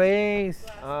 in the face.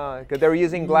 because they were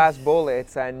using glass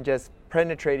bullets and just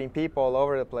penetrating people all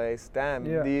over the place. Damn.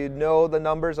 Yeah. Do you know the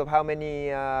numbers of how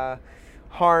many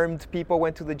harmed people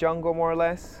went to the jungle, more or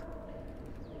less?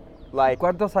 Like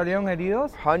 ¿Cuántos salieron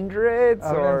heridos? hundreds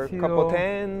or a Habrán couple sido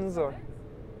tens or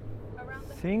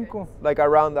 5. like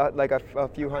around the, like a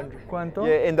few hundred. ¿Cuánto?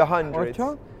 Yeah, in the hundreds.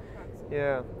 8.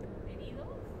 Yeah.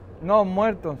 No,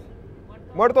 muertos.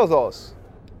 Muertos dos.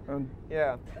 Um,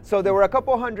 Yeah. So there were a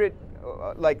couple hundred,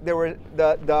 like there were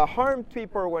the harmed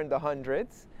people were in the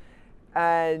hundreds,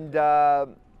 and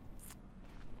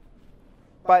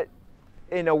but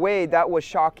in a way that was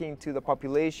shocking to the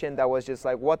population. That was just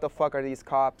like, what the fuck are these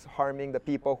cops harming the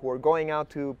people who are going out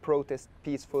to protest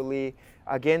peacefully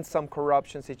against some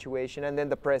corruption situation? And then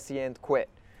the president quit.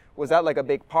 Was that like a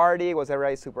big party? Was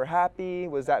everybody super happy?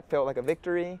 Was that felt like a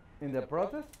victory? in the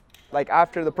protest? Like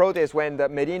after the protest, when the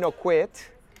Merino quit,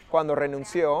 cuando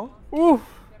renunció. Oof.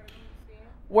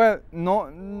 Well,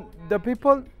 no, the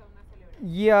people,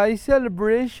 yeah, it's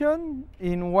celebration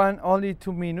in only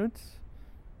 2 minutes.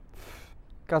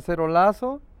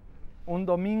 Cacerolazo, un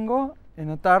domingo en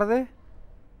la tarde.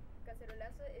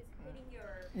 Cacerolazo is hitting your...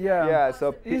 Yeah, Yeah,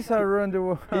 so it's around the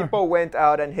world. people went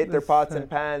out and hit their pots and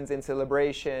pans in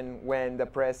celebration when the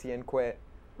president quit.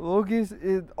 Look,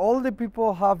 all the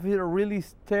people have really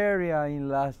hysteria in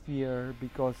last year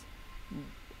because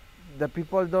the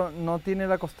people no tienen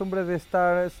la costumbre de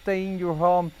stay in your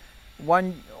home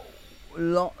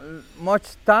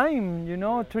much time,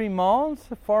 3 months,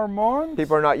 4 months.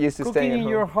 People are not used to cooking staying at in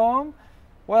home. your home.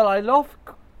 Well, I love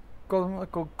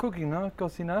cooking, ¿no?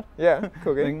 Cocinar. Yeah,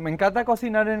 cooking. Me encanta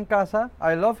cocinar en casa.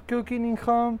 I love cooking in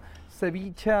home,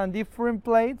 ceviche and different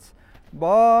plates,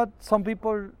 but some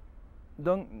people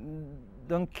don't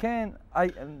can.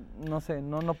 No sé,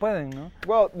 no pueden, ¿no?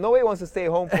 Well, nobody wants to stay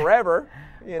home forever,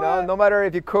 no matter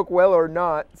if you cook well or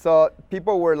not. So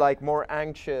people were like more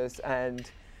anxious,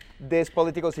 and this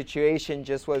political situation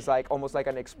just was like almost like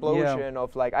an explosion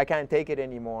of like, I can't take it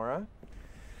anymore. Huh?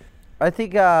 I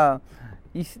think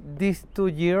these 2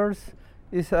 years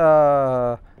is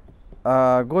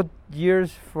good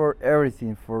years for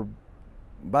everything, for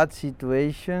bad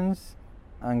situations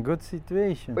and good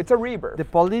situations. It's a rebirth. The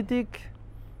politic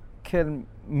can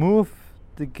move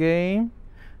the game,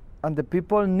 and the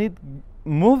people need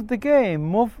move the game,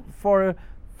 move for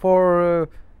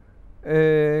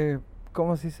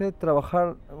 ¿cómo se dice?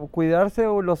 Trabajar, cuidarse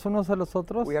los unos a los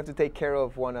otros. We have to take care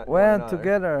of one well, another.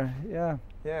 together, yeah.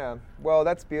 Yeah, well,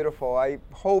 that's beautiful. I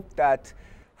hope that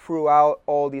throughout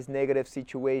all these negative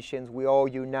situations, we all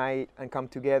unite and come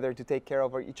together to take care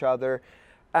of each other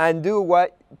and do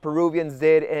what Peruvians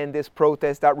did in this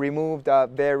protest that removed a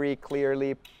very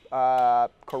clearly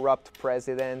corrupt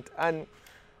president. And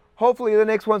hopefully the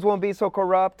next ones won't be so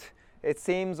corrupt. It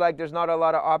seems like there's not a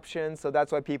lot of options, so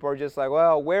that's why people are just like,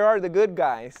 well, where are the good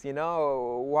guys?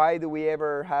 Why do we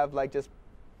ever have like just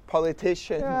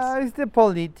politicians? Yeah, it's the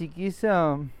politic. It's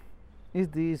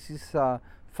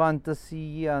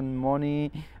fantasy and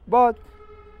money, but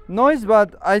no, it's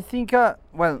bad. I think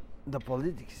well, the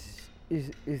politics is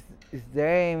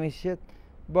there and shit,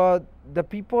 but the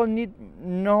people need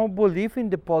no belief in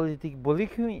the politics,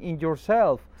 believe in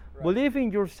yourself, Believe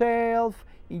in yourself,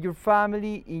 in your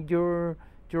family, in your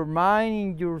mind,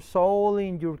 in your soul,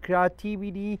 in your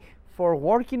creativity for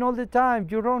working all the time.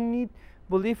 You don't need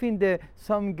believe in the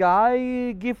some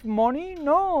guy give money.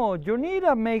 No, you need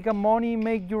to make a money,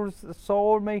 make your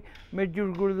soul, make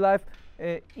your good life.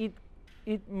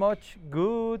 Eat much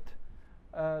good.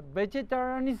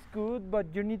 Vegetarian is good, but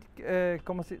you need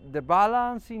the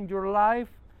balance in your life.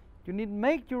 You need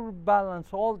make your balance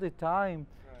all the time.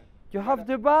 Right. You have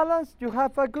the balance, you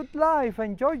have a good life,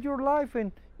 enjoy your life,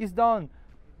 and it's done.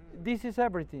 This is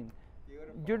everything.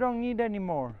 Beautiful. You don't need any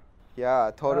more.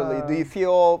 Yeah, totally. Do you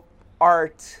feel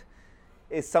art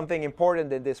is something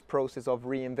important in this process of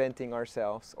reinventing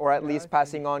ourselves, or at least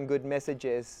passing on good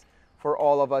messages for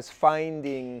all of us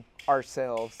finding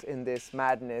ourselves in this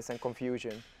madness and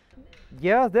confusion?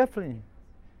 Yeah, definitely.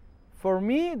 For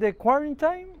me, the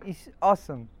quarantine is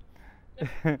awesome.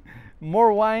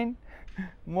 More wine,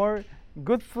 more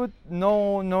good food,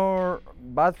 no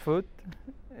bad food.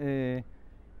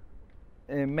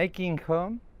 Making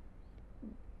home.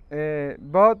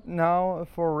 But now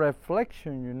for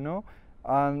reflection,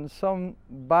 and some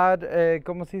bad,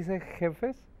 ¿cómo se dice,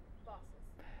 jefes?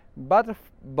 Bad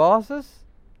bosses,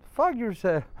 fuck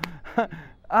yourself.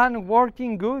 And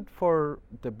working good for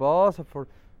the boss or for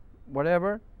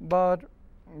whatever, but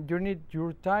you need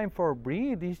your time for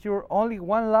breathe. It's your only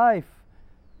one life,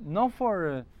 not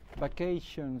for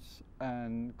vacations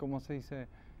and, ¿cómo se dice?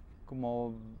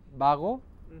 Como vago.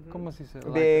 ¿Cómo se dice?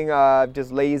 Being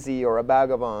just lazy or a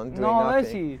vagabond. Doing no, nothing.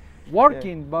 lazy.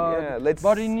 Working, but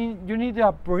you need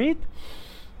to breathe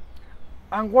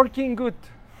and working good.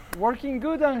 Working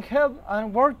good and help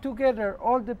and work together,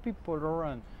 all the people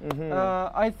around.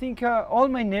 I think all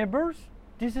my neighbors,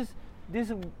 this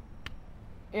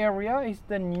area is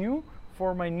the new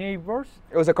for my neighbors.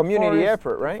 It was a community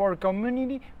effort, right? For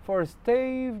community, for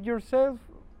stay yourself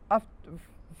after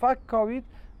fuck COVID,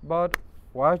 but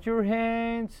wash your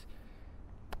hands.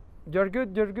 You're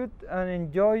good, and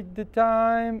enjoy the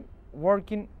time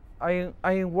working. I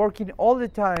am working all the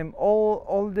time,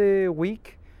 all the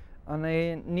week, and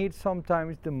I need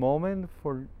sometimes the moment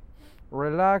for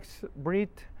relax, breathe,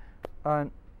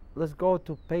 and let's go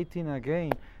to painting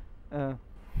again.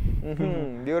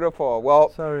 Beautiful. Well,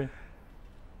 sorry.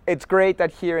 It's great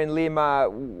that here in Lima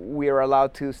we are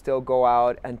allowed to still go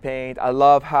out and paint. I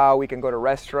love how we can go to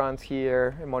restaurants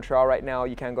here in Montreal right now.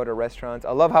 You can't go to restaurants.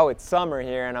 I love how it's summer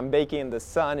here and I'm baking in the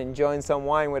sun, enjoying some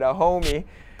wine with a homie.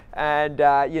 And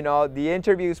the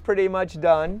interview is pretty much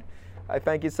done. I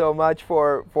thank you so much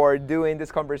for doing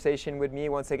this conversation with me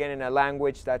once again in a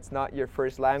language that's not your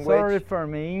first language. Sorry for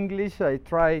my English. I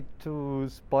try to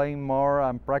explain more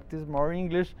and practice more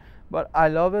English, but I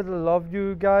love it. I love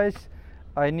you guys.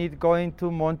 I need going to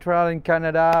Montreal in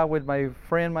Canada with my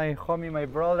friend, my homie, my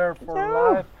brother for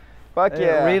life. Fuck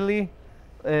yeah. Really.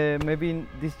 Maybe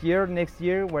this year, next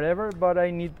year, whatever, but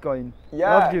I need going.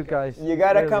 Yeah. Love you guys. You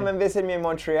gotta come and visit me in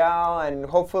Montreal, and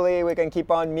hopefully we can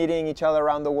keep on meeting each other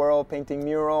around the world, painting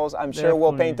murals. I'm sure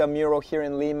we'll paint a mural here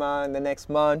in Lima in the next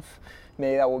month.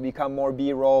 Maybe that will become more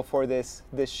B-roll for this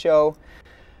show.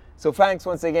 So thanks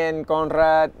once again,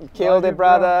 Conrad. Killed it,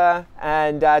 brother.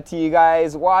 And to you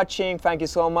guys watching, thank you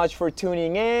so much for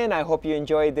tuning in. I hope you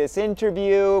enjoyed this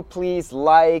interview. Please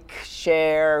like,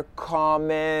 share,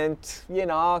 comment,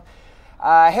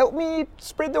 help me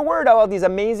spread the word about these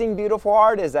amazing, beautiful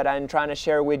artists that I'm trying to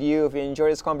share with you. If you enjoy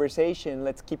this conversation,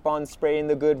 let's keep on spreading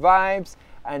the good vibes,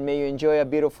 and may you enjoy a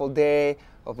beautiful day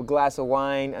of a glass of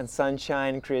wine and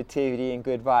sunshine, creativity, and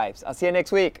good vibes. I'll see you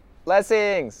next week.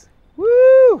 Blessings.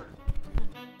 Woo!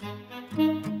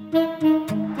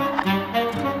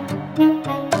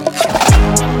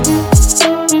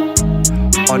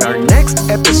 On our next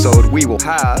episode, we will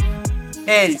have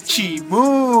El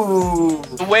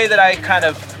Chimu. The way that I kind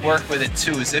of work with it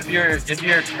too is if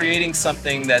you're creating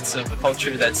something that's of a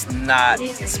culture that's not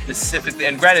specifically,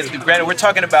 and granted we're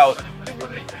talking about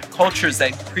cultures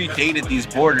that predated these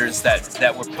borders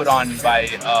that were put on by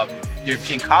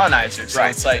European colonizers. So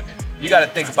it's like you got to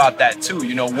think about that too.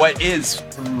 What is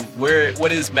Peru?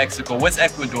 What is Mexico? What's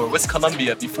Ecuador? What's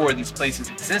Colombia before these places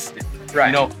existed?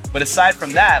 Right. But aside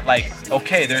from that,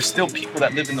 okay, there's still people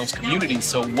that live in those communities.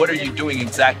 So what are you doing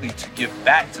exactly to give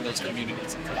back to those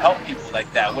communities and to help people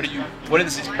like that? What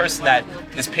is this person that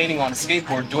is painting on a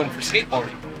skateboard doing for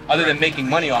skateboarding, other than making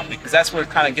money off it? Because that's where it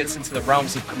kind of gets into the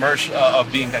realms of commercial,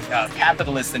 of being a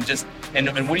capitalist and just. And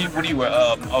what do you?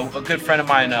 A good friend of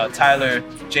mine, Tyler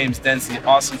James Dempsey,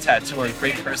 awesome tattooer,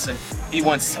 great person. He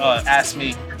once asked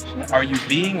me, "Are you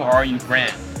being or are you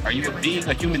brand?" Are you a being,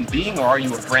 a human being, or are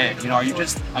you a brand? You know, are you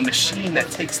just a machine that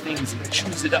takes things and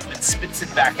chews it up and spits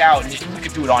it back out? And we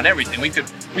could do it on everything. We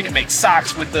could make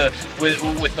socks with the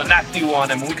Natu on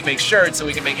them, and we can make shirts, and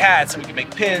we can make hats, and we can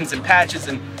make pins and patches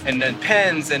and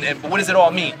pens, and but what does it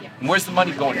all mean? And where's the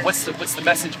money going? What's the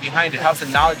message behind it? How's the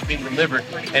knowledge being delivered?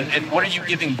 And what are you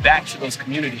giving back to those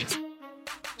communities?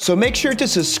 So make sure to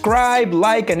subscribe,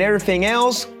 like, and everything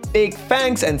else. Big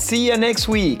thanks and see you next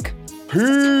week.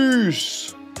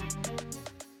 Peace!